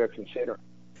table that we're considering.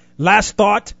 Last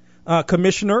thought,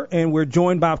 Commissioner, and we're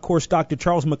joined by, of course, Dr.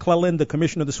 Charles McClelland, the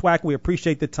Commissioner of the SWAC. We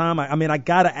appreciate the time. I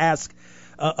got to ask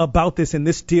about this, and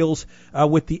this deals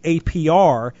with the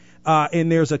APR.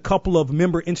 And there's a couple of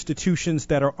member institutions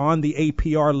that are on the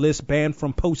APR list banned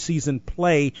from postseason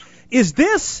play. Is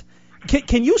this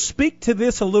Can you speak to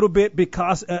this a little bit?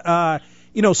 Because,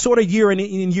 sort of year in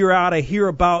and year out, I hear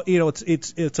about,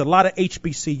 it's a lot of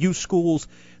HBCU schools.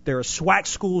 There are SWAC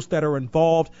schools that are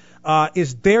involved.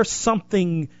 Is there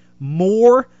something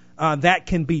more that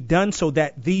can be done so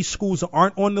that these schools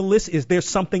aren't on the list? Is there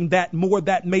something that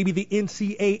maybe the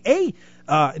NCAA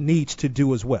needs to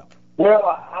do as well? Well,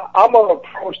 I'm going to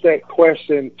approach that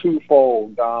question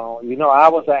twofold, Donald. I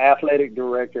was an athletic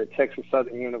director at Texas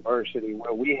Southern University,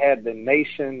 where we had the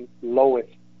nation's lowest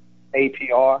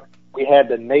APR. We had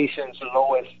the nation's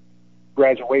lowest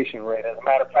graduation rate. As a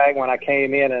matter of fact, when I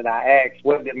came in and I asked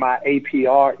what did my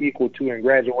APR equal to in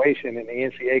graduation, and the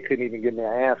NCAA couldn't even give me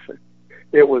an answer.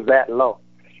 It was that low.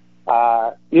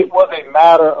 It was a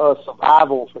matter of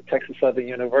survival for Texas Southern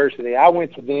University. I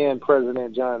went to then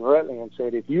President John Rutley and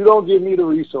said, if you don't give me the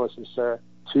resources, sir,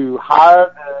 to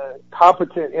hire the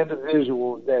competent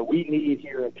individuals that we need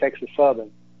here at Texas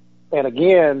Southern, and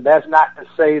again, that's not to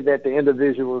say that the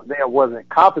individuals there wasn't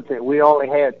competent. We only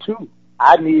had 2.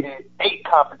 I needed 8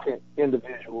 competent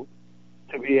individuals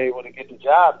to be able to get the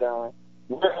job done.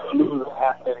 We're going to lose the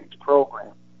athletics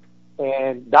program.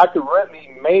 And Dr.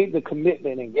 Rutley made the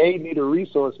commitment and gave me the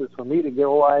resources for me to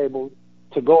go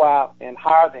out and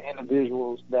hire the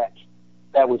individuals that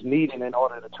was needed in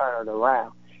order to turn it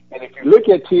around. And if you look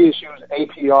at TSU's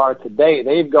APR today,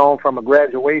 they've gone from a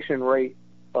graduation rate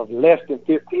of less than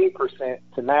 15%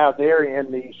 to now they're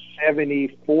in the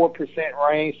 74%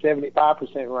 range,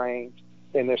 75% range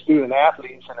in their student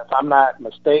athletes. And if I'm not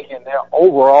mistaken, their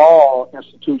overall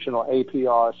institutional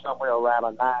APR is somewhere around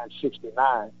a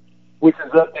 969. Which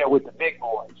is up there with the big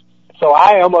boys. So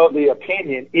I am of the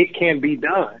opinion it can be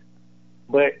done,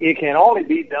 but it can only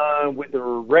be done with the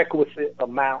requisite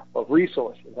amount of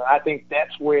resources. And I think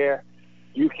that's where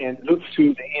you can look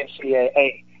to the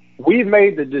NCAA. We've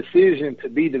made the decision to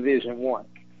be Division I.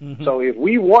 Mm-hmm. So if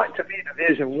we want to be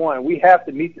Division I, we have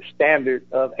to meet the standard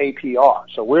of APR.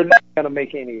 So we're not going to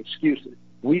make any excuses.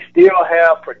 We still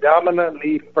have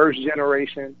predominantly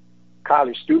first-generation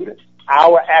college students.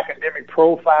 Our academic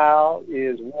profile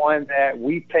is one that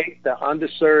we take the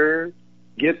underserved,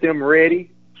 get them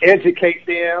ready, educate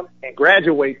them, and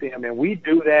graduate them. And we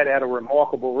do that at a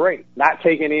remarkable rate, not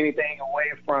taking anything away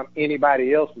from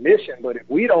anybody else's mission. But if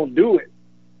we don't do it,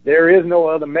 there is no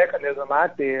other mechanism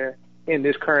out there in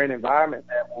this current environment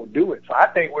that will do it. So I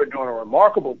think we're doing a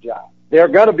remarkable job. There are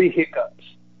going to be hiccups.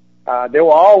 There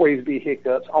will always be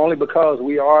hiccups only because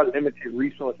we are a limited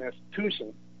resource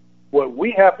institution. What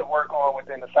we have to work on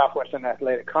within the Southwestern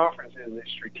Athletic Conference is a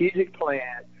strategic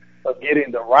plan of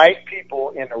getting the right people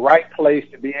in the right place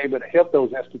to be able to help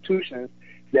those institutions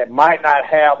that might not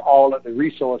have all of the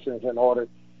resources in order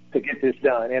to get this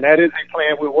done. And that is a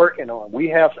plan we're working on. We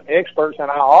have some experts in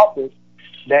our office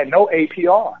that know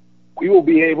APR. We will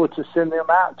be able to send them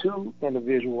out to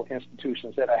individual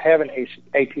institutions that are having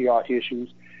APR issues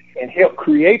and help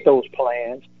create those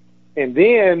plans. And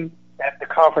then at the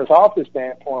conference office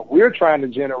standpoint, we're trying to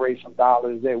generate some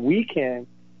dollars that we can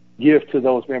give to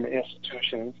those member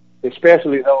institutions,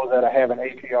 especially those that are having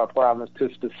APR problems, to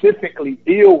specifically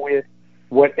deal with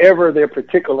whatever their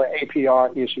particular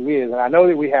APR issue is. And I know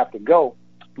that we have to go,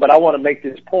 but I want to make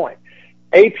this point.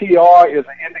 APR is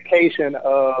an indication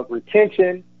of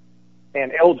retention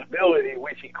and eligibility,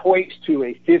 which equates to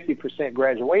a 50%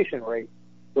 graduation rate,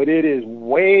 but it is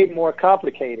way more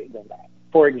complicated than that.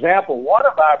 For example, one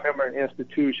of our member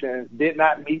institutions did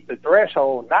not meet the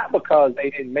threshold, not because they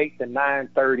didn't make the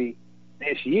 930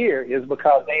 this year, is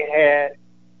because they had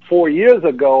 4 years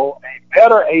ago a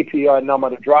better APR number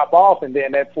to drop off, and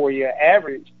then that 4-year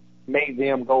average made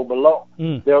them go below.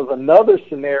 There was another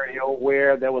scenario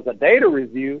where there was a data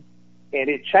review, and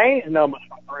it changed numbers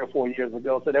from 3 or 4 years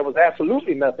ago, so there was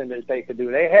absolutely nothing that they could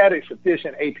do. They had a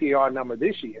sufficient APR number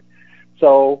this year.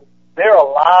 So there are a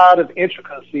lot of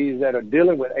intricacies that are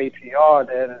dealing with APR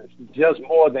that is just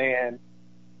more than,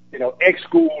 X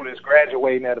school is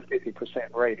graduating at a 50%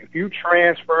 rate. If you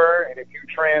transfer, and if you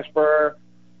transfer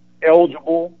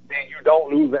eligible, then you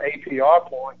don't lose the APR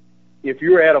point. If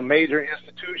you're at a major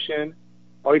institution,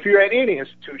 or if you're at any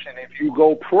institution, if you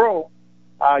go pro,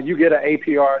 you get an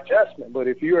APR adjustment. But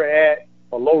if you're at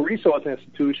a low resource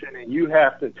institution and you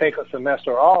have to take a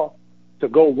semester off to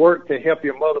go work to help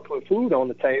your mother put food on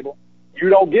the table, you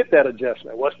don't get that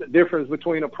adjustment. What's the difference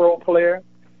between a pro player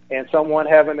and someone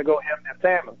having to go help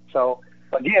their family? So,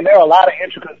 again, there are a lot of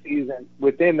intricacies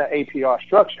within the APR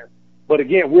structure. But,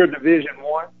 again, we're Division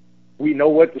I. We know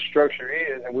what the structure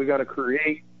is, and we're going to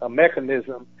create a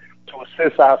mechanism to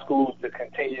assist our schools to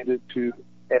continue to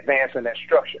advance in that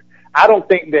structure. I don't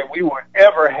think that we will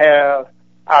ever have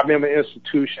our member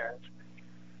institutions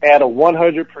at a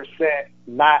 100%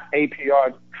 not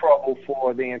APR trouble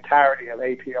for the entirety of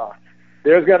APR.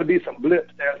 There's got to be some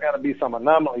blips. There's got to be some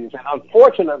anomalies. And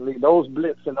unfortunately, those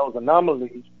blips and those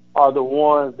anomalies are the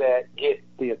ones that get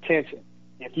the attention.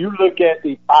 If you look at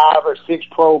the 5 or 6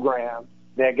 programs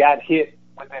that got hit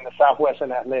within the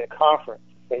Southwestern Athletic Conference,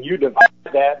 and you divide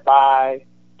that by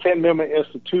 10-member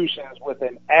institutions with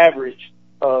an average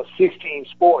of 16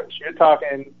 sports, you're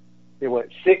talking,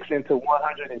 6 into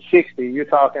 160, you're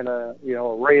talking a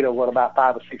rate of about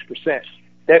 5 or 6%.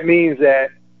 That means that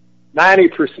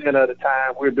 90% of the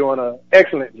time we're doing an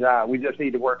excellent job. We just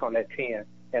need to work on that 10,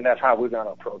 and that's how we're going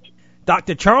to approach it.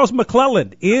 Dr. Charles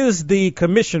McClelland is the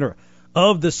commissioner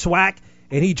of the SWAC,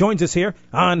 and he joins us here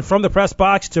on From the Press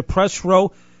Box to Press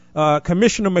Row.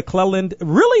 Commissioner McClelland,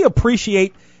 really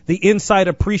appreciate the insight,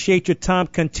 appreciate your time.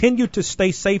 Continue to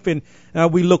stay safe, and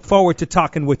we look forward to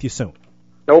talking with you soon.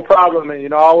 No problem,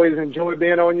 and I always enjoy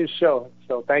being on your show,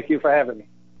 so thank you for having me.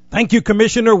 Thank you,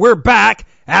 Commissioner. We're back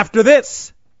after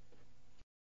this.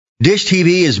 Dish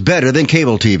TV is better than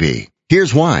cable TV.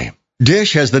 Here's why.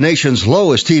 Dish has the nation's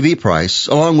lowest TV price,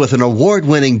 along with an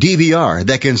award-winning DVR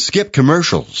that can skip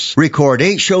commercials, record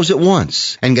 8 shows at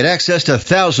once, and get access to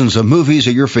thousands of movies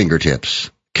at your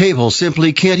fingertips. Cable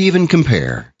simply can't even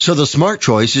compare. So the smart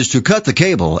choice is to cut the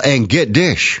cable and get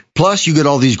Dish. Plus, you get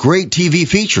all these great TV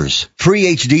features,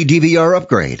 free HD DVR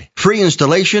upgrade, free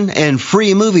installation, and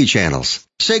free movie channels.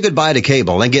 Say goodbye to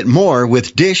cable and get more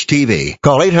with Dish TV.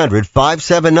 Call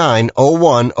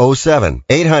 800-579-0107.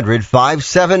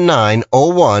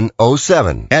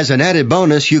 800-579-0107. As an added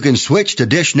bonus, you can switch to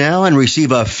Dish now and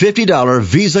receive a $50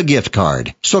 Visa gift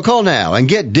card. So call now and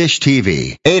get Dish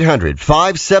TV.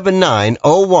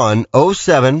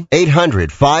 800-579-0107.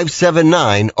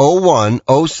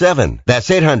 800-579-0107. That's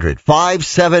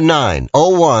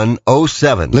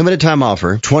 800-579-0107. Limited time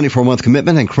offer, 24-month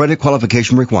commitment and credit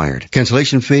qualification required.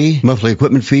 Cancellation fee, monthly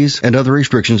equipment fees, and other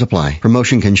restrictions apply.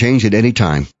 Promotion can change at any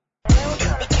time.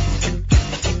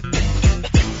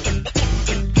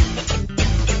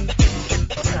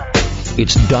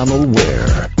 It's Donald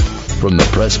Ware, from the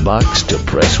Press Box to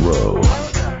Press Row.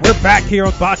 We're back here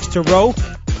on Box to Row.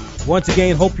 Once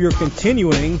again, hope you're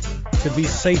continuing to be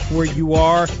safe where you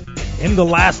are. In the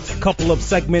last couple of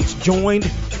segments,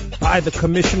 joined by the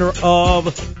commissioner of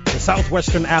the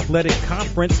Southwestern Athletic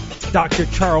Conference, Dr.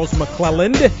 Charles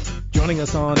McClelland, joining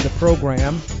us on the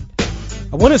program.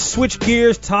 I want to switch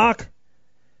gears, talk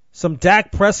some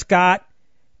Dak Prescott.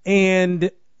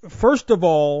 And first of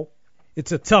all,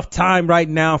 it's a tough time right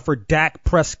now for Dak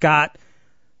Prescott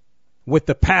with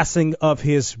the passing of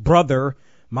his brother.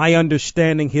 My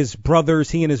understanding, he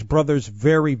and his brothers,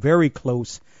 very, very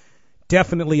close.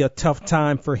 Definitely a tough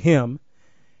time for him.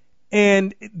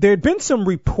 And there had been some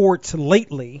reports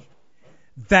lately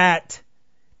that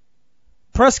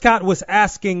Prescott was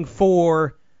asking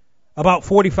for about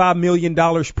 $45 million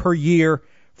per year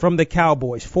from the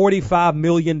Cowboys. $45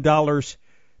 million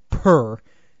per,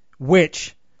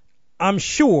 which I'm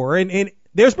sure, and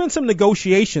there's been some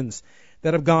negotiations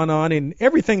that have gone on, and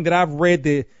everything that I've read,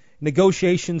 the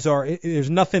negotiations there's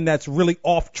nothing that's really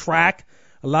off track.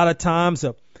 A lot of times,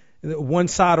 one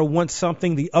side will want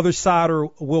something, the other side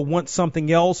will want something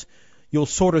else. You'll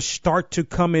sort of start to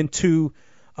come into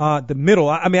the middle.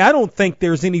 I mean, I don't think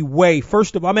there's any way.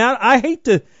 First of all,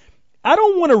 I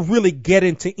don't want to really get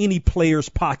into any player's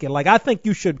pocket. Like, I think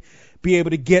you should be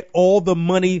able to get all the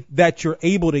money that you're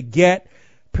able to get,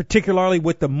 particularly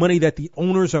with the money that the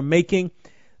owners are making.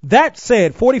 That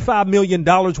said, $45 million,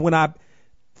 when I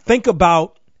think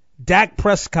about Dak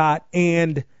Prescott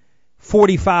and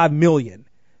 $45 million,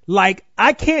 like,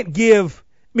 I can't give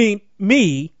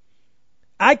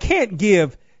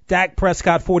Dak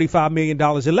Prescott $45 million.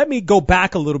 And let me go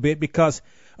back a little bit, because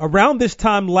around this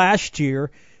time last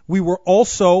year, we were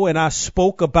also, and I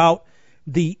spoke about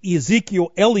the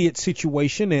Ezekiel Elliott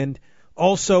situation, and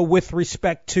also with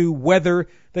respect to whether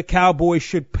the Cowboys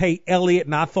should pay Elliott.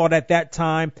 And I thought at that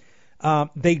time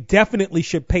they definitely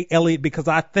should pay Elliott, because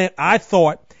I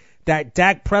thought that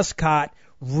Dak Prescott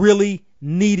really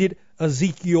needed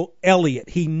Ezekiel Elliott.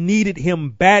 He needed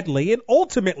him badly, and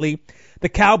ultimately the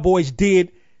Cowboys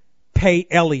did pay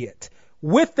Elliott.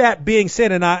 With that being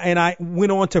said, and I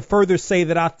went on to further say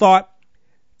that I thought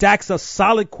Dak's a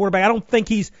solid quarterback.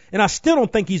 I still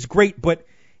don't think he's great, but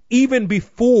even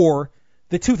before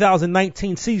the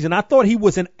 2019 season, I thought he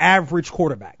was an average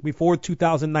quarterback before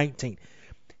 2019.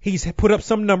 He's put up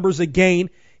some numbers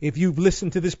again. If you've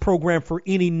listened to this program for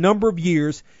any number of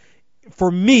years,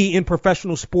 for me in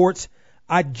professional sports,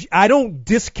 I don't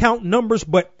discount numbers,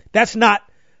 but that's not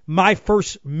my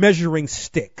first measuring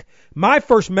stick. My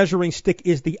first measuring stick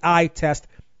is the eye test.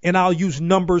 and I'll use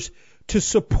numbers to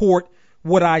support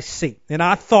what I see. And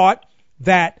I thought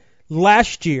that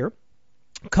last year,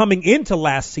 coming into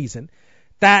last season,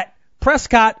 that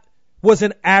Prescott was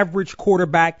an average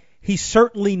quarterback. He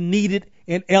certainly needed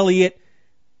an Elliott.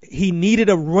 He needed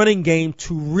a running game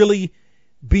to really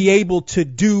be able to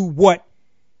do what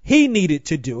he needed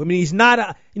to do. I mean, he's not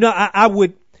a,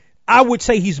 I would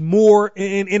say he's more,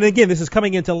 and again, this is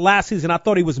coming into last season. I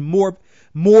thought he was more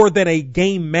than a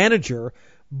game manager,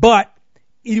 but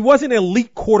he was an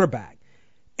elite quarterback.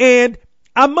 And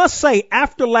I must say,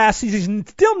 after last season, he's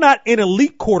still not an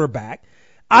elite quarterback.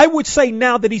 I would say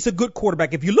now that he's a good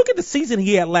quarterback. If you look at the season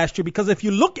he had last year, because if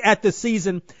you look at the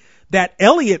season that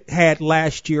Elliott had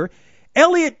last year,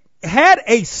 Elliott had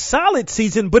a solid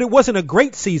season, but it wasn't a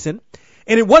great season.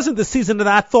 And it wasn't the season that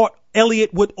I thought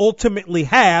Elliott would ultimately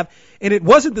have. And it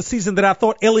wasn't the season that I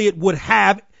thought Elliott would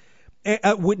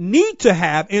need to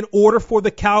have in order for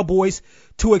the Cowboys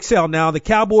to excel. Now, the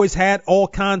Cowboys had all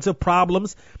kinds of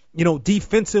problems,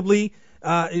 defensively,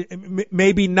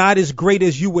 maybe not as great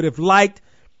as you would have liked.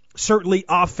 Certainly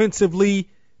offensively,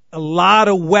 a lot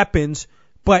of weapons,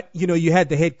 but you had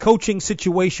the head coaching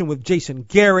situation with Jason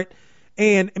Garrett.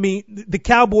 And I mean, the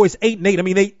Cowboys 8-8. I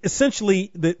mean, they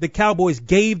essentially, the Cowboys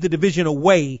gave the division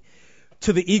away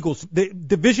to the Eagles. The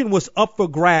division was up for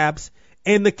grabs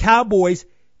and the Cowboys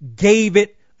gave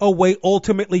it away.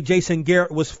 Ultimately, Jason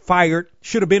Garrett was fired,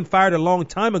 should have been fired a long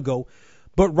time ago,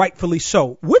 but rightfully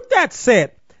so. With that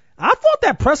said, I thought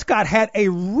that Prescott had a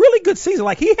really good season.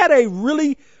 Like, he had a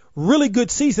really, really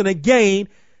good season. Again,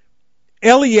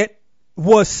 Elliott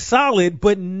was solid,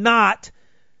 but not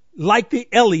like the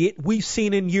Elliott we've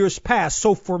seen in years past.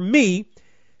 So for me,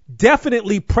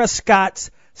 definitely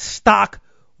Prescott's stock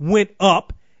went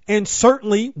up, and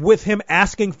certainly with him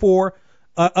asking for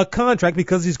a contract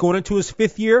because he's going into his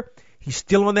fifth year, he's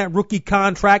still on that rookie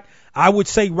contract. I would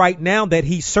say right now that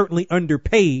he's certainly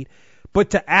underpaid,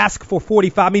 but to ask for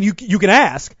 45, I mean, you can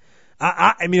ask.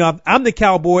 I mean, I'm the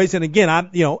Cowboys, and again,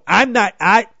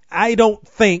 I don't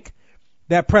think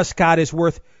that Prescott is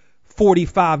worth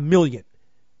 $45 million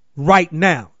right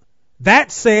now.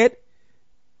 That said,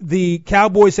 the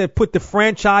Cowboys have put the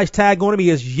franchise tag on him. He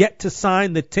has yet to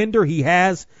sign the tender. He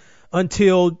has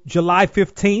until July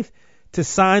 15th to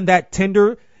sign that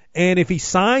tender. And if he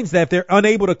signs that, if they're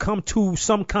unable to come to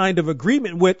some kind of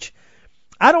agreement, which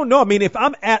I don't know. I mean, if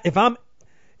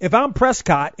I'm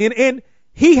Prescott, and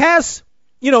he has,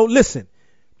 listen,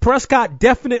 Prescott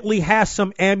definitely has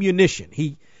some ammunition.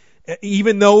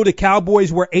 Even though the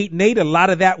Cowboys were 8-8, a lot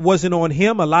of that wasn't on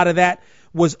him. A lot of that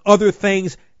was other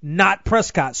things, not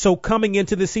Prescott. So coming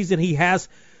into the season, he has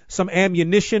some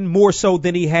ammunition, more so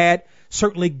than he had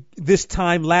certainly this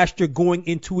time last year going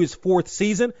into his fourth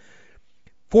season.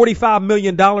 $45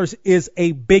 million is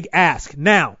a big ask.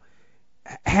 Now,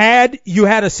 had you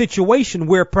had a situation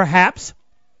where perhaps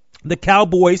the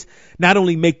Cowboys not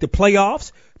only make the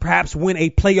playoffs, perhaps win a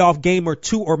playoff game or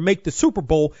two or make the Super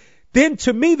Bowl, then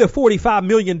to me the $45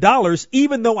 million,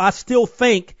 even though I still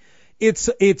think it's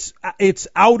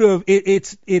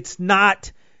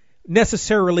not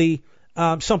necessarily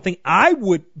something I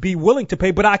would be willing to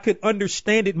pay, but I could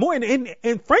understand it more.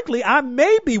 And frankly, I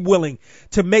may be willing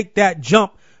to make that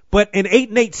jump. But an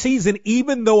 8-8 season,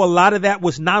 even though a lot of that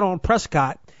was not on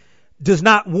Prescott, does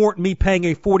not warrant me paying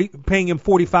him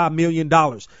 $45 million.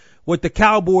 What the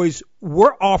Cowboys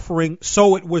were offering,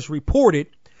 so it was reported,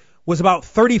 was about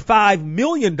 $35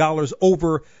 million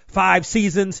over 5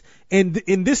 seasons. And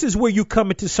this is where you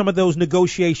come into some of those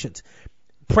negotiations.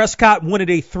 Prescott wanted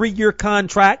a 3-year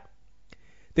contract.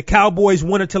 The Cowboys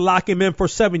wanted to lock him in for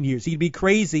 7 years. He'd be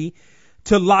crazy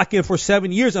to lock in for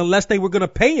 7 years unless they were going to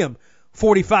pay him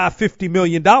 $45-50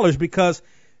 million, because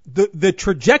the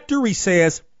trajectory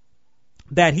says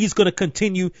that he's going to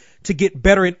continue to get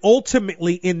better. And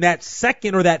ultimately in that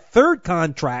second or that third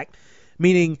contract,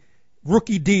 meaning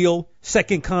rookie deal,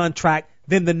 second contract,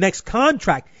 then the next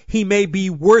contract, he may be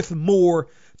worth more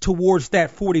towards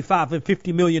that $45 and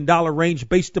 $50 million range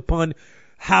based upon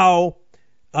how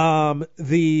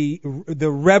the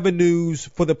revenues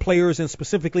for the players and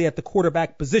specifically at the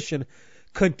quarterback position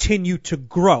continue to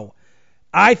grow.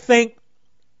 I think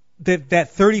that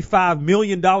 $35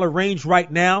 million range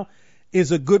right now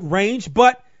is a good range.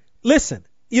 But listen,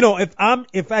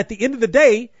 if at the end of the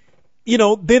day,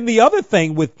 then the other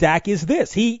thing with Dak is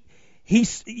this.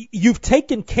 You've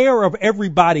taken care of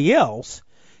everybody else.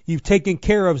 You've taken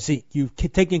care of Zeke. You've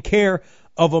taken care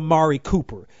of Amari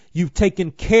Cooper. You've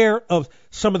taken care of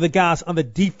some of the guys on the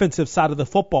defensive side of the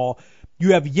football.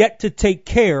 You have yet to take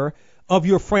care of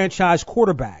your franchise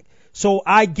quarterback. So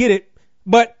I get it.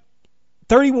 But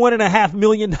 $31.5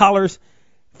 million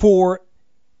for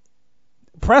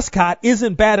Prescott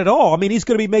isn't bad at all. I mean, he's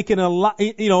going to be making a lot,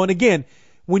 and again,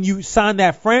 when you sign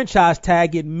that franchise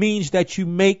tag, it means that you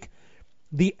make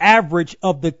the average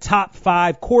of the top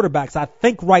 5 quarterbacks. I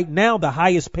think right now the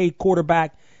highest paid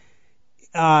quarterback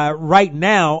right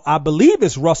now, I believe,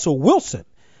 is Russell Wilson.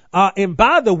 And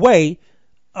by the way,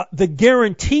 the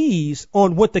guarantees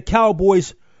on what the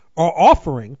Cowboys are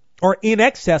offering are in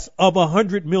excess of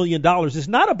 $100 million. It's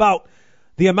not about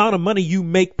the amount of money you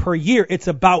make per year. It's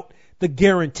about the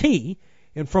guarantee.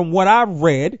 And from what I've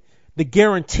read, the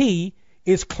guarantee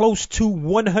is close to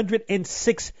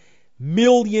 $106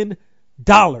 million.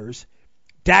 Dak's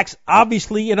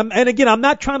obviously, and again, I'm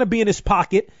not trying to be in his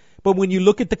pocket, but when you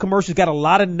look at the commercials, he's got a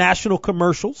lot of national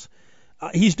commercials.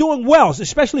 He's doing well,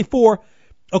 especially for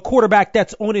a quarterback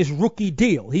that's on his rookie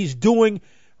deal. He's doing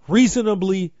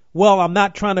reasonably well. I'm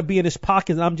not trying to be in his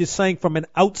pocket. I'm just saying from an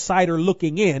outsider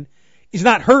looking in, he's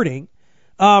not hurting.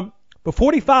 But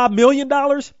 $45 million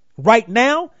right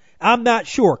now, I'm not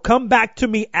sure. Come back to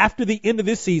me after the end of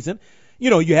this season.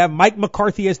 You have Mike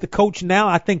McCarthy as the coach now.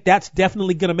 I think that's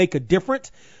definitely going to make a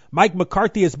difference. Mike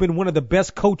McCarthy has been one of the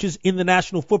best coaches in the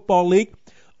National Football League.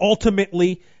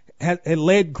 Ultimately, had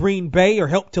led Green Bay or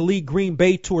helped to lead Green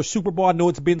Bay to a Super Bowl. I know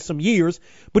it's been some years,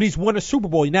 but he's won a Super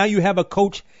Bowl. Now you have a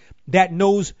coach that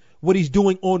knows what he's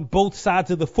doing on both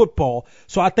sides of the football.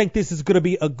 So I think this is going to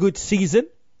be a good season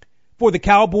for the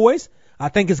Cowboys. I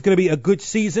think it's going to be a good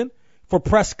season for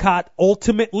Prescott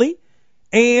ultimately.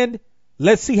 And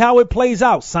let's see how it plays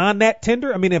out. Sign that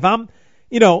tender. I mean, if I'm,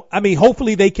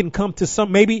 hopefully they can come to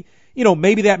some, maybe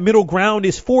that middle ground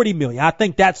is $40 million. I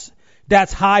think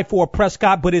that's high for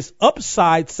Prescott, but his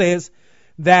upside says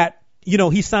that,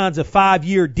 he signs a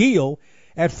 5-year deal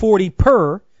at 40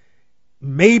 per.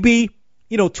 Maybe,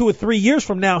 2 or 3 years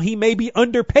from now, he may be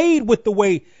underpaid with the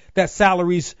way that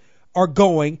salaries are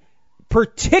going,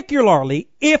 particularly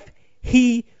if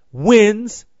he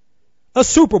wins a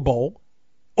Super Bowl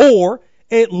or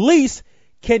at least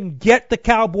can get the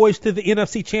Cowboys to the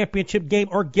NFC Championship game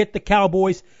or get the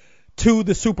Cowboys to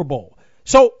the Super Bowl.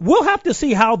 So we'll have to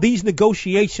see how these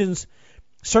negotiations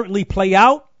certainly play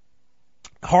out.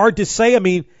 Hard to say. I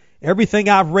mean, everything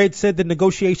I've read said the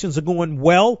negotiations are going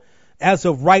well. As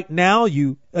of right now,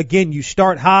 you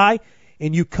start high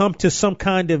and you come to some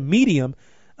kind of medium.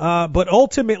 But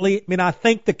ultimately, I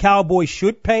think the Cowboys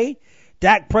should pay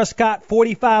Dak Prescott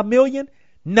 $45 million.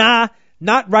 Nah,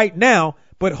 not right now.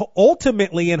 But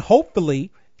ultimately and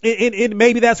hopefully, and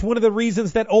maybe that's one of the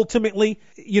reasons that ultimately,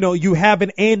 you have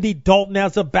an Andy Dalton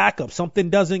as a backup. Something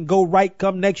doesn't go right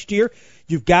come next year.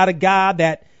 You've got a guy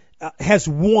that has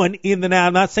won in the now.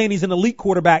 I'm not saying he's an elite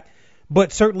quarterback,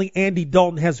 but certainly Andy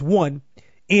Dalton has won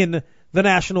in the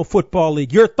National Football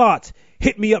League. Your thoughts?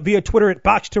 Hit me up via Twitter at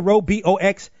Box to Row,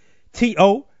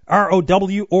 BoxTorow,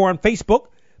 or on Facebook,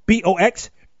 BOX,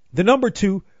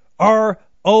 2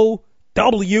 ROW.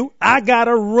 I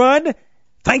gotta run.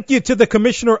 Thank you to the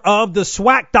Commissioner of the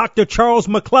SWAC, Dr. Charles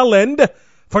McClelland,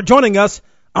 for joining us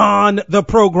on the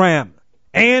program.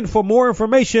 And for more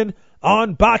information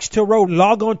on Box to Row,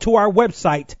 log on to our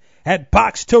website at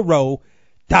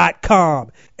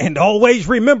boxtorow.com. And always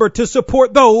remember to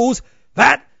support those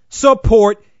that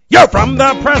support you. From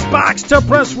the Press Box to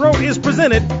Press Row is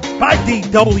presented by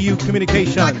DW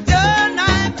Communications.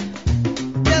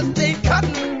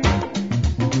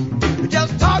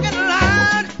 Just talking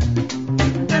loud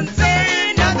and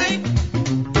say nothing.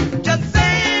 Just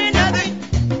say nothing.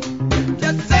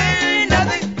 Just say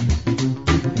nothing.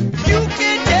 You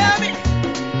can't tell me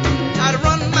how to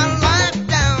run my life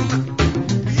down.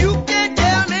 You can't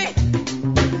tell me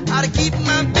how to keep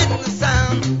my business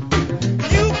sound.